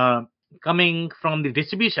coming from the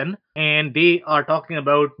distribution, and they are talking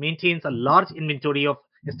about maintains a large inventory of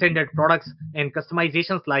standard products and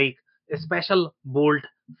customizations like special bolt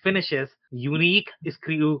finishes, unique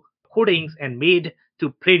screw coatings, and made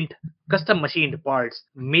to print custom machined parts.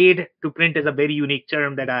 Made to print is a very unique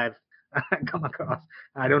term that I've come across.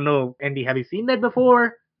 I don't know, Andy, have you seen that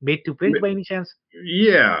before? Made to print by any chance?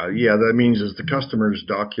 Yeah. That means it's the customer's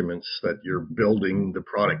documents that you're building the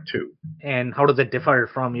product to. And how does it differ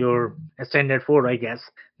from your standard 4, I guess?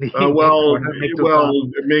 Companies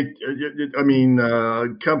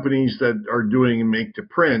that are doing make to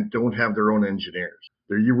print don't have their own engineers.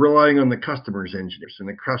 You're relying on the customer's engineers and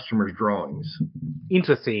the customer's drawings.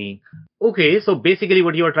 Interesting. Okay, so basically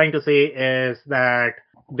what you are trying to say is that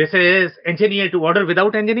this is engineer to order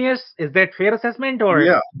without engineers. Is that fair assessment? Or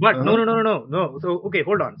yeah? But no. So okay,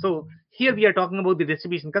 hold on. So here we are talking about the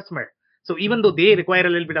distribution customer. So even though they require a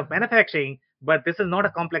little bit of manufacturing, but this is not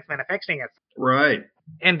a complex manufacturing. Right.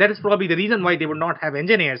 And that is probably the reason why they would not have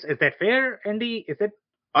engineers. Is that fair, Andy? Is it?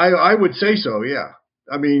 I would say so. Yeah.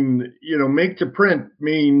 I mean, make to print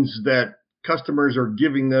means that customers are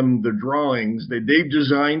giving them the drawings. They've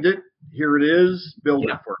designed it. Here it is. Build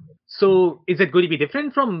it for them. So is it going to be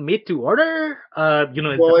different from made to order? Well,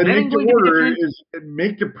 make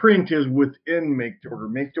to print is within make to order.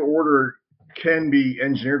 Make to order can be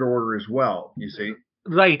engineered to order as well. You see.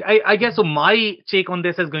 Right. I guess so. My take on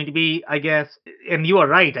this is going to be, I guess, and you are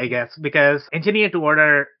right, I guess, because engineer to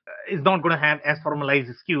order is not going to have as formalized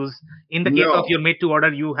SKUs. In the case of your made to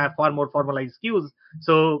order, you have far more formalized SKUs.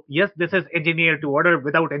 So yes, this is engineer to order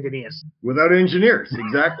without engineers. Without engineers,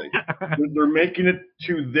 exactly. They're making it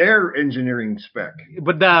to their engineering spec.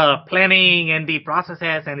 But the planning and the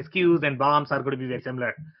processes and SKUs and bombs are going to be very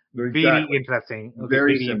similar. Exactly. Very interesting. Okay,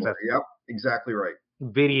 very similar. Yep, exactly right.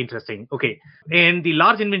 Very interesting. Okay. And the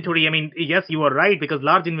large inventory, I mean, yes, you are right, because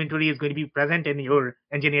large inventory is going to be present in your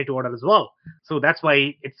engineer to order as well. So that's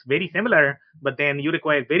why it's very similar, but then you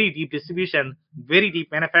require very deep distribution, very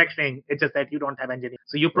deep manufacturing. It's just that you don't have engineering.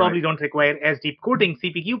 So you probably don't require as deep coating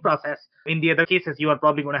CPQ process. In the other cases, you are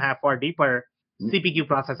probably going to have far deeper CPQ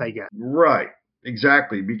process, I guess. Right.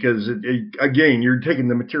 Exactly. Because again, you're taking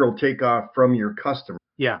the material takeoff from your customer.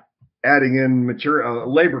 Yeah. Adding in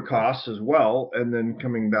material labor costs as well, and then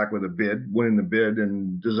coming back with a bid, winning the bid,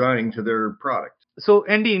 and designing to their product. So,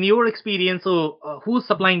 Andy, in your experience, who's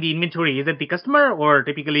supplying the inventory? Is it the customer, or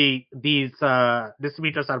typically these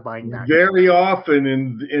distributors are buying that? Very often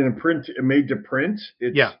in a print, made to print,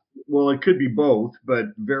 it's Well, it could be both, but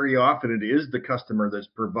very often it is the customer that's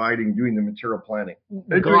doing the material planning.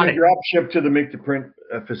 They're doing Got a it. drop ship to the make to print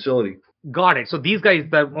facility. Got it. So these guys,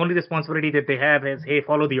 the only responsibility that they have is, hey,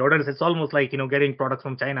 follow the orders. It's almost like, getting products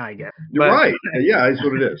from China, I guess. You're But right. Yeah, that's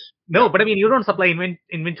what it is. no, Yeah. but I mean, you don't supply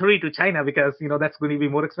inventory to China because, that's going to be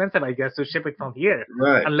more expensive, I guess, to ship it from here,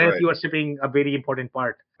 Right, unless right. you are shipping a very important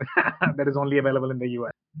part that is only available in the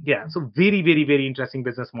US. Yeah, so very, very, very interesting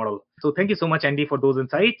business model. So thank you so much, Andy, for those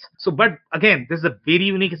insights. So, but again, this is a very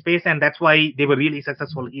unique space, and that's why they were really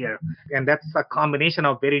successful here. And that's a combination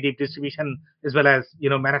of very deep distribution as well as,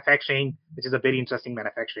 manufacturing, which is a very interesting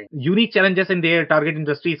manufacturing. Unique challenges in their target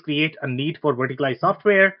industries create a need for verticalized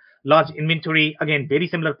software, large inventory, again, very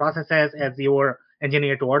similar processes as your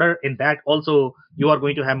engineer to order. In that also, you are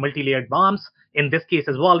going to have multi-layered bombs. In this case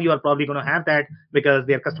as well, you are probably going to have that because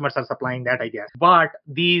their customers are supplying that, I guess. But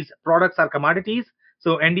these products are commodities.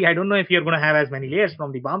 So, Andy, I don't know if you're going to have as many layers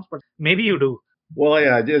from the bombs, but maybe you do. Well,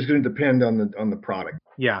 yeah, it's going to depend on the product.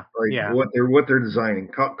 Yeah, Right. yeah. What they're designing.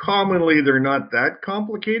 Commonly, they're not that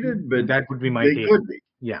complicated, but That would be my they take. could be.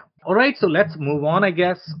 Yeah. All right. So let's move on, I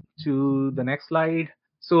guess, to the next slide.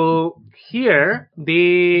 So here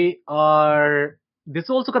this is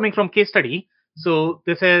also coming from case study. So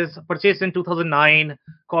this is purchased in 2009,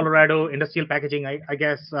 Colorado Industrial Packaging, I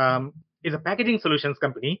guess, is a packaging solutions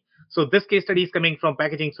company. So this case study is coming from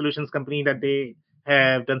packaging solutions company that they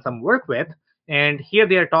have done some work with. And here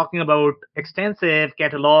they are talking about extensive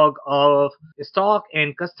catalog of stock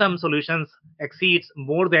and custom solutions exceeds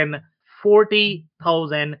more than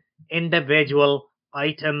 40,000 individual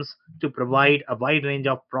items to provide a wide range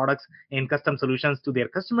of products and custom solutions to their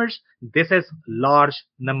customers. This is large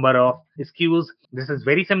number of SKUs. This is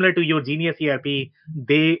very similar to your Genius ERP.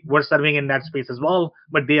 They were serving in that space as well,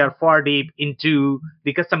 but they are far deep into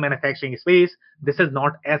the custom manufacturing space. This is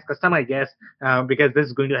not as custom, I guess, because this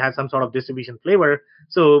is going to have some sort of distribution flavor.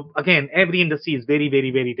 So again, every industry is very,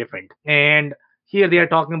 very, very different. And here they are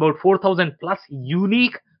talking about 4,000 plus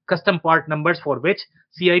unique custom part numbers for which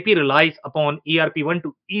CIP relies upon ERP1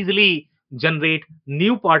 to easily generate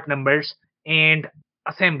new part numbers and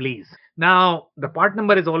assemblies. Now, the part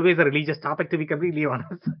number is always a religious topic, to be completely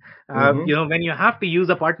honest. When you have to use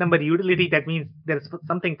a part number utility, that means there's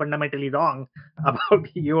something fundamentally wrong about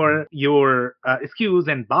your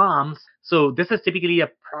SKUs and bombs. So this is typically a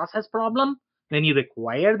process problem. When you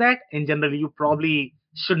require that, in general, you probably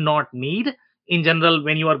should not need. In general,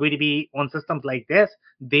 when you are going to be on systems like this,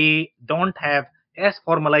 they don't have as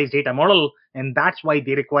formalized data model, and that's why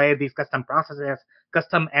they require these custom processes,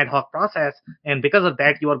 custom ad hoc process. And because of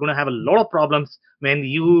that, you are going to have a lot of problems when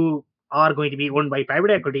you are going to be owned by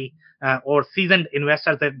private equity or seasoned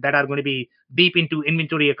investors that are going to be deep into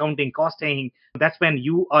inventory accounting, costing. That's when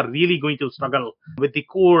you are really going to struggle with the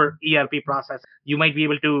core ERP process. You might be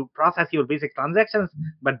able to process your basic transactions,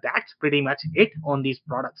 but that's pretty much it on these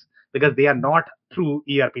products because they are not true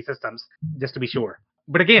ERP systems, just to be sure.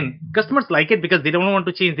 But again, customers like it because they don't want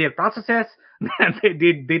to change their processes.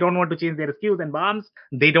 they don't want to change their SKUs and bombs.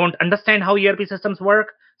 They don't understand how ERP systems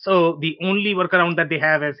work. So the only workaround that they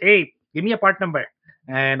have is, hey, give me a part number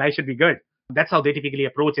and I should be good. That's how they typically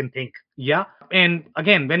approach and think. Yeah. And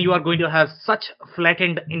again, when you are going to have such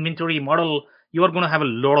flattened inventory model, you are going to have a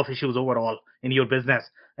lot of issues overall in your business.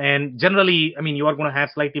 And generally, I mean, you are going to have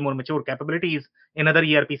slightly more mature capabilities in other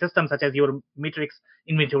ERP systems, such as your matrix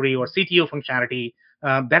inventory or CTO functionality.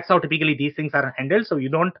 That's how typically these things are handled. So you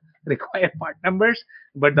don't require part numbers.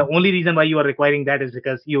 But the only reason why you are requiring that is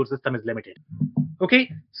because your system is limited.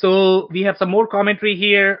 Okay, so we have some more commentary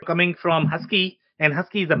here coming from Husky. And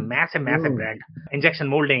Husky is a massive, massive brand, injection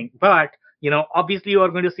molding. But, obviously you are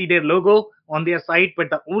going to see their logo on their site. But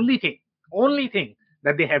the only thing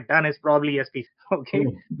that they have done is probably SPC, okay,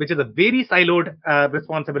 which is a very siloed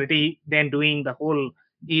responsibility than doing the whole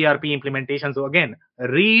ERP implementation. So again,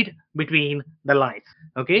 read between the lines,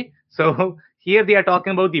 okay? So here they are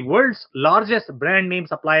talking about the world's largest brand name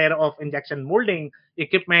supplier of injection molding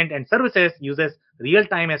equipment and services uses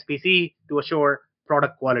real-time SPC to assure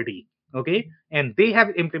product quality. Okay, and they have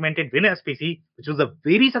implemented WinSPC, which was a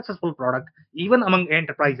very successful product even among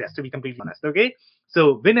enterprises, to be completely honest. Okay,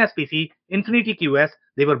 so WinSPC, Infinity QS,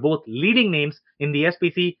 they were both leading names in the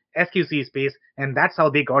SPC SQC space, and that's how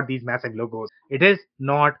they got these massive logos. It is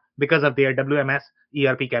not because of their WMS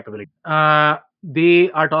ERP capability.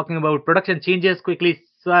 They are talking about production changes quickly,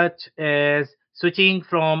 such as switching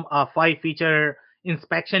from a 5-feature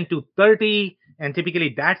inspection to 30 And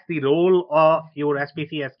typically that's the role of your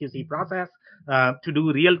SPC SQC process, to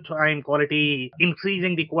do real-time quality,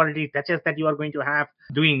 increasing the quality touches that you are going to have,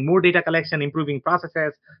 doing more data collection, improving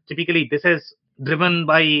processes. Typically, this is driven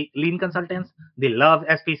by lean consultants. They love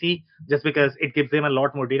SPC just because it gives them a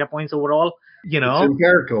lot more data points overall. It's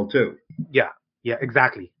empirical too. Yeah, yeah,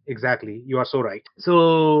 exactly. You are so right.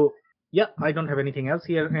 So yeah, I don't have anything else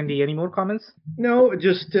here. Andy, any more comments? No,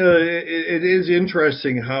 just it is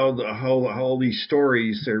interesting how all these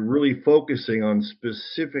stories are really focusing on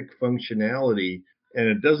specific functionality, and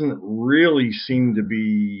it doesn't really seem to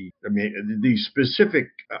be. I mean, these specific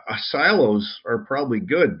silos are probably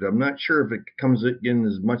good. I'm not sure if it comes in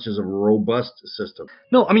as much as a robust system.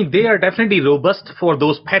 No, I mean, they are definitely robust for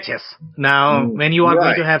those patches. Now, when you are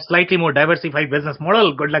going to Right. have slightly more diversified business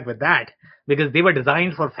model, good luck with that, because they were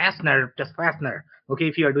designed for fastener, just fastener. Okay,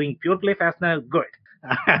 if you are doing pure play fastener, good.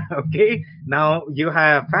 Okay, now you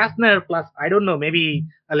have fastener plus, I don't know, maybe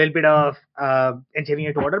a little bit of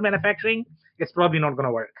engineer to order manufacturing. It's probably not going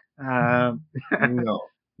to work. No.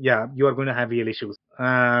 Yeah, you are going to have real issues.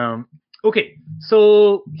 Okay,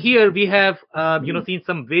 so here we have seen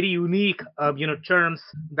some very unique terms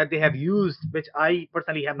that they have used, which I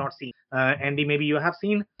personally have not seen. Andy, maybe you have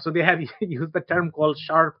seen. So they have used the term called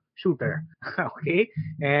sharpshooter. Okay,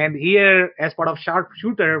 and here as part of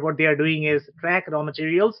sharpshooter, what they are doing is track raw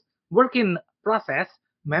materials, work in process,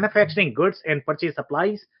 manufacturing goods and purchase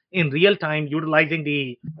supplies in real time, utilizing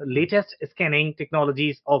the latest scanning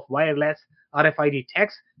technologies of wireless RFID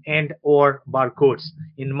tags and or barcodes.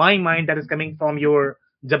 In my mind, that is coming from your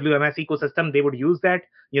WMS ecosystem. They would use that,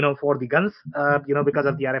 for the guns, because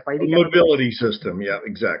of the RFID Mobility system. Yeah,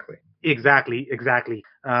 exactly. Exactly.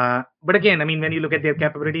 But again, I mean, when you look at their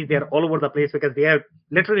capabilities, they're all over the place because they are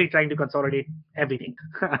literally trying to consolidate everything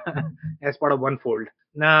as part of one fold.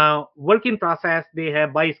 Now, work in process, they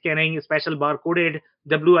have by scanning special barcoded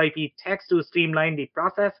WIP text to streamline the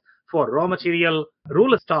process for raw material,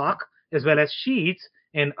 roll stock, as well as sheets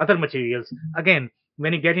and other materials. Again,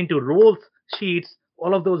 when you get into rolls, sheets,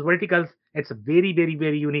 all of those verticals, it's very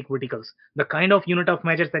unique verticals. The kind of unit of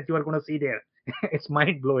measures that you are going to see there, it's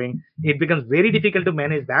mind blowing. It becomes very difficult to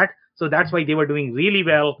manage that. So that's why they were doing really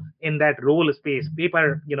well in that roll space,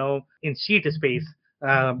 paper, in sheet space.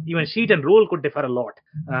 Even sheet and roll could differ a lot,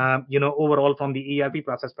 overall from the ERP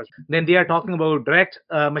process perspective. Then they are talking about direct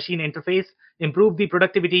machine interface, improve the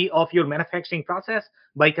productivity of your manufacturing process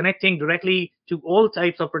by connecting directly to all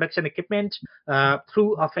types of production equipment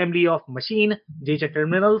through a family of machine data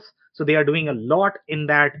terminals. So they are doing a lot in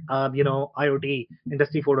that, IoT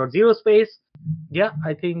Industry 4.0 space. Yeah,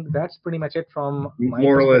 I think that's pretty much it from my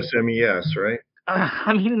more or less MES, right?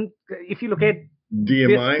 I mean, if you look at DMI.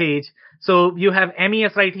 this page, so you have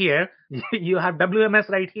MES right here, you have WMS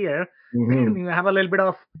right here, you have a little bit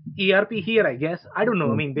of ERP here, I guess. I don't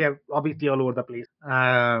know. I mean, they're obviously all over the place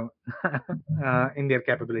in their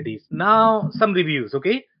capabilities. Now, some reviews,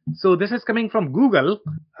 okay? So this is coming from Google.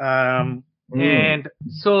 And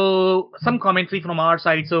so some commentary from our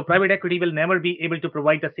side. So private equity will never be able to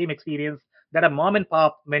provide the same experience that a mom and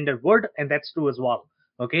pop vendor would, and that's true as well.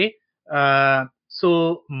 Okay.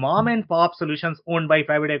 So mom and pop solutions owned by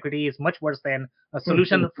private equity is much worse than a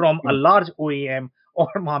solution from a large OEM or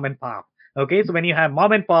mom and pop. Okay. So when you have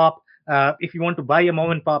mom and pop, if you want to buy a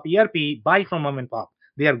mom and pop ERP, buy from mom and pop.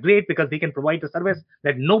 They are great because they can provide the service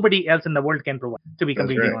that nobody else in the world can provide, to be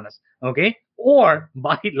completely honest. Okay. Or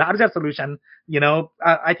buy larger solution.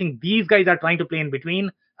 I think these guys are trying to play in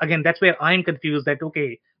between. Again, that's where I'm confused that,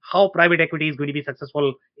 okay, how private equity is going to be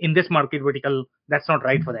successful in this market vertical. That's not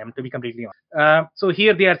right for them, to be completely honest. So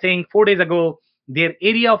here they are saying 4 days ago, their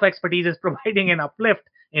area of expertise is providing an uplift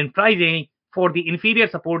in pricing for the inferior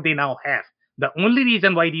support they now have. The only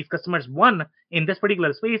reason why these customers won in this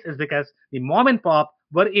particular space is because the mom and pop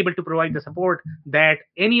were able to provide the support that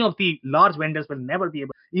any of the large vendors will never be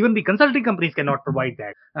able. Even the consulting companies cannot provide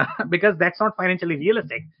that because that's not financially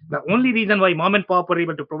realistic. The only reason why mom and pop were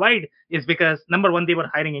able to provide is because number one, they were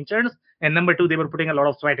hiring interns, and number two, they were putting a lot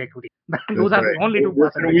of sweat equity. Those are the only two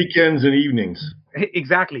possibilities. Weekends and evenings.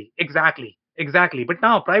 Exactly. But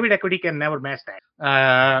now private equity can never match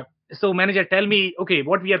that. So manager, tell me, okay,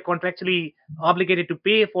 what we are contractually obligated to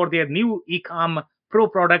pay for their new Ecom Pro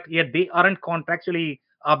product, yet they aren't contractually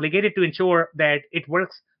obligated to ensure that it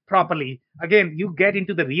works properly. Again, you get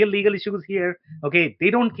into the real legal issues here. Okay, they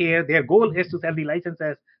don't care. Their goal is to sell the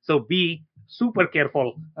licenses. So be super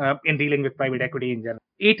careful in dealing with private equity in general.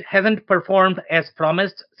 It hasn't performed as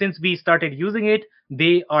promised since we started using it.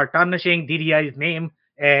 They are tarnishing DDI's name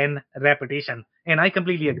and reputation. And I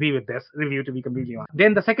completely agree with this review, to be completely honest.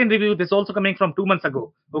 Then the second review, this also coming from 2 months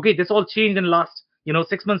ago. Okay, this all changed in last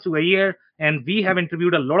 6 months to a year. And we have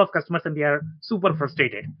interviewed a lot of customers and they are super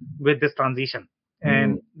frustrated with this transition.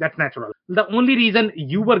 And that's natural. The only reason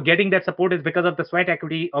you were getting that support is because of the sweat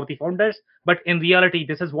equity of the founders. But in reality,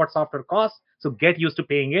 this is what software costs. So get used to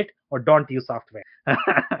paying it or don't use software.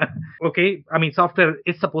 Okay. I mean, software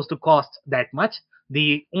is supposed to cost that much.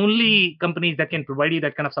 The only companies that can provide you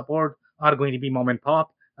that kind of support are going to be mom and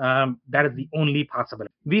pop. That is the only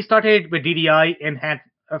possibility. We started with DDI and had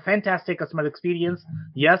a fantastic customer experience.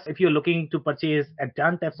 Yes, if you're looking to purchase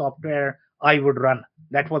Advantive software, I would run.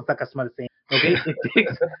 That was the customer saying. Okay, it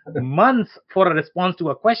takes months for a response to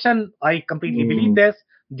a question. I completely believe this.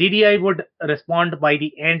 DDI would respond by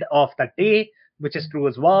the end of the day, which is true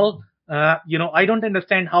as well. I don't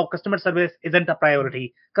understand how customer service isn't a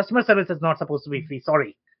priority. Customer service is not supposed to be free.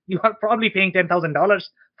 Sorry. You are probably paying $10,000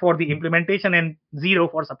 for the implementation and zero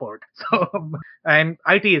for support. So, and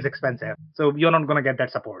IT is expensive. So you're not going to get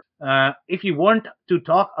that support. If you want to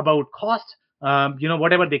talk about cost,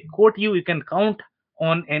 whatever they quote you, you can count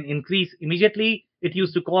on an increase immediately. It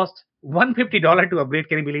used to cost $150 to upgrade.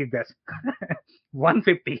 Can you believe this?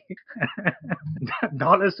 $150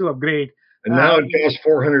 to upgrade. And now it costs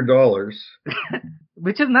 $400.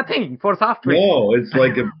 Which is nothing for software. No, it's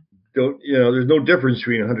like there's no difference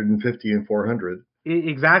between 150 and 400.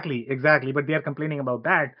 Exactly. But they are complaining about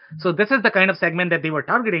that. So this is the kind of segment that they were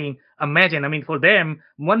targeting. Imagine, I mean, for them,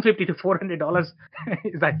 $150 to $400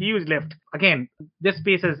 is a huge lift. Again, this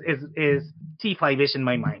space is T5-ish in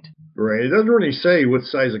my mind. Right. It doesn't really say what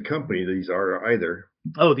size of company these are either.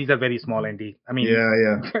 Oh, these are very small, Andy. I mean,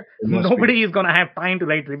 yeah. Nobody is going to have time to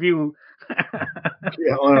write review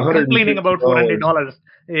on complaining about $400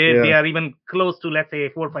 if they are even close to, let's say,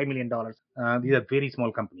 $4 or $5 million. These are very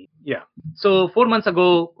small companies. Yeah. So 4 months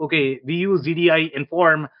ago, we used DDI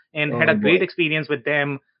Inform and had a great experience with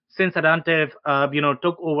them. Since Advantive,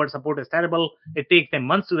 took over, support is terrible. It takes them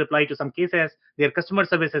months to reply to some cases. Their customer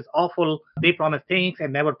service is awful. They promise things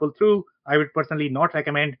and never pull through. I would personally not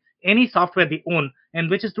recommend any software they own, and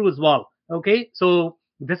which is true as well. Okay, so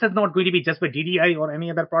this is not going to be just with DDI or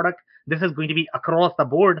any other product. This is going to be across the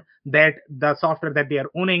board that the software that they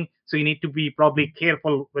are owning. So you need to be probably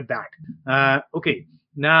careful with that. Okay,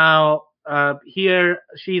 now here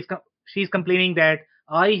she's complaining that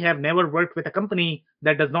I have never worked with a company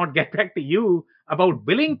that does not get back to you about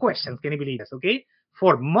billing questions. Can you believe this? Okay.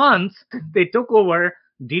 For months, they took over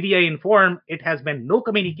DDI Inform. It has been no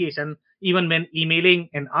communication, even when emailing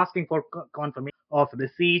and asking for confirmation of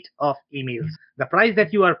receipt of emails. The price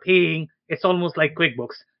that you are paying, it's almost like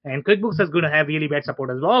QuickBooks. And QuickBooks is going to have really bad support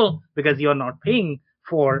as well because you're not paying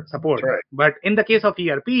for support. Right. But in the case of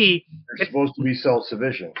ERP, they're supposed to be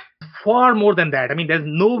self-sufficient. Far more than that. I mean, there's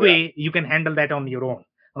no way you can handle that on your own.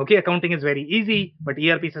 Okay, accounting is very easy, but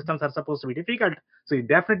ERP systems are supposed to be difficult. So you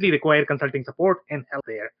definitely require consulting support and help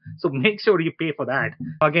there. So make sure you pay for that.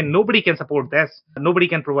 Again, nobody can support this. Nobody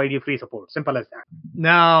can provide you free support. Simple as that.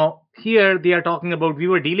 Now, here they are talking about we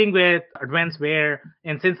were dealing with Advanceware,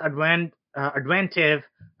 and since Advantive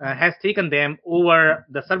has taken them over,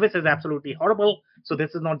 the service is absolutely horrible. So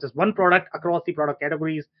this is not just one product. Across the product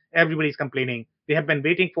categories, everybody's complaining. They have been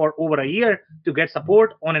waiting for over a year to get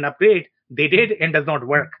support on an upgrade. They did and does not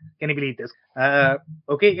work. Can you believe this?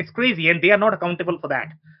 Okay, it's crazy, and they are not accountable for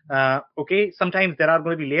that. Okay, sometimes there are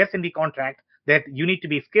going to be layers in the contract that you need to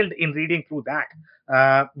be skilled in reading through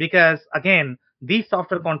that. Because again, these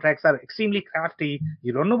software contracts are extremely crafty.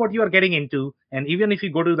 You don't know what you are getting into, and even if you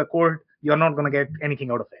go to the court, you're not going to get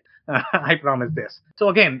anything out of it. I promise this. So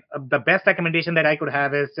again, the best recommendation that I could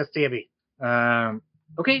have is just stay away.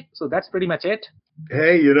 Okay, so that's pretty much it.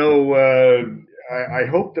 Hey, I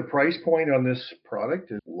hope the price point on this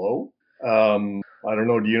product is low. I don't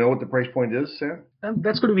know. Do you know what the price point is, Sam?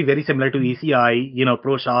 That's going to be very similar to ECI,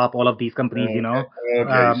 ProShop, all of these companies,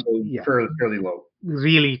 Okay, so fairly low.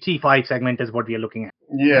 Really, T5 segment is what we are looking at.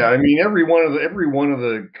 Yeah, I mean, every one of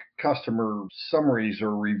the customer summaries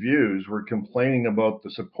or reviews were complaining about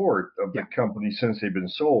the support of the company since they've been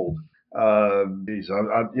sold.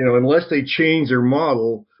 Unless they change their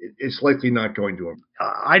model, it's likely not going to improve.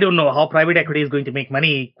 I don't know how private equity is going to make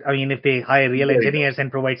money. I mean, if they hire real engineers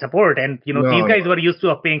and provide support, and these guys were used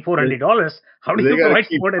to paying $400. How do you provide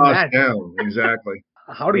support in that? Down. Exactly.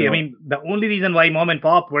 How do you? I mean, the only reason why mom and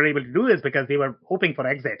pop were able to do this because they were hoping for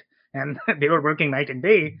exit, and they were working night and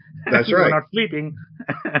day. That's they right. were not sleeping.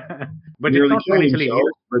 But nearly it's not financially.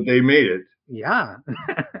 But they made it. Yeah.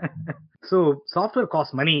 So software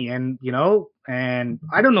costs money, and And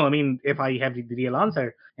I don't know, if I have the real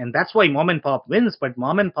answer. And that's why mom and pop wins, but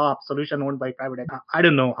mom and pop solution owned by private equity. I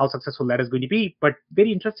don't know how successful that is going to be, but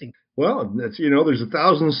very interesting. Well, that's, there's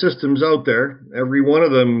 1,000 systems out there. Every one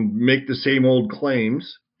of them make the same old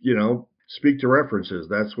claims. Speak to references.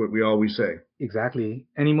 That's what we always say. Exactly.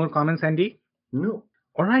 Any more comments, Andy? No.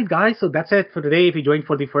 All right, guys. So that's it for today. If you joined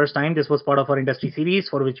for the first time, this was part of our industry series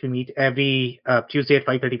for which we meet every Tuesday at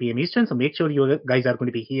 5:30 p.m. Eastern. So make sure you guys are going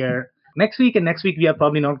to be here next week. And next week, we are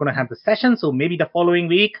probably not going to have the session. So maybe the following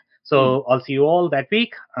week. So I'll see you all that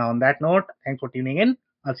week. On that note, thanks for tuning in.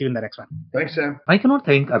 I'll see you in the next one. Thanks, Sam. I cannot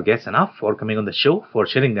thank our guests enough for coming on the show, for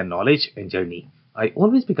sharing their knowledge and journey. I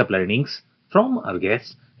always pick up learnings from our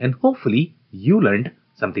guests, and hopefully you learned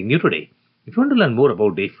something new today. If you want to learn more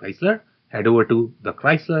about Dave Chrysler, head over to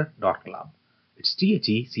thechrysler.club. It's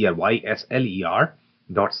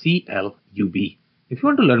THECRYSLER.CLUB. If you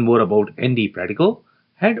want to learn more about Andy Pratico,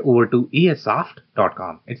 head over to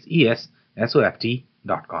ESSoft.com. It's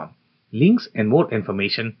ESSOFT.com. Links and more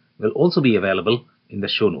information will also be available in the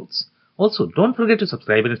show notes. Also, don't forget to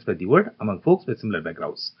subscribe and spread the word among folks with similar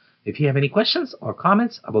backgrounds. If you have any questions or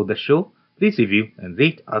comments about the show, please review and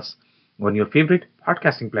rate us on your favorite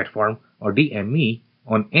podcasting platform or DM me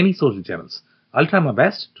on any social channels. I'll try my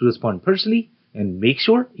best to respond personally and make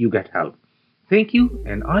sure you get help. Thank you,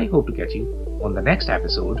 and I hope to catch you on the next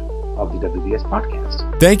episode of the WBS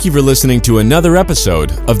Podcast. Thank you for listening to another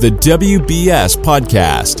episode of the WBS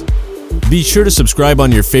Podcast. Be sure to subscribe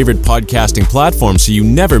on your favorite podcasting platform so you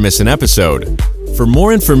never miss an episode. For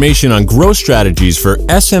more information on growth strategies for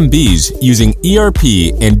SMBs using ERP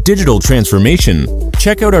and digital transformation,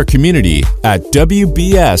 check out our community at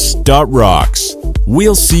WBS.rocks.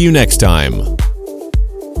 We'll see you next time.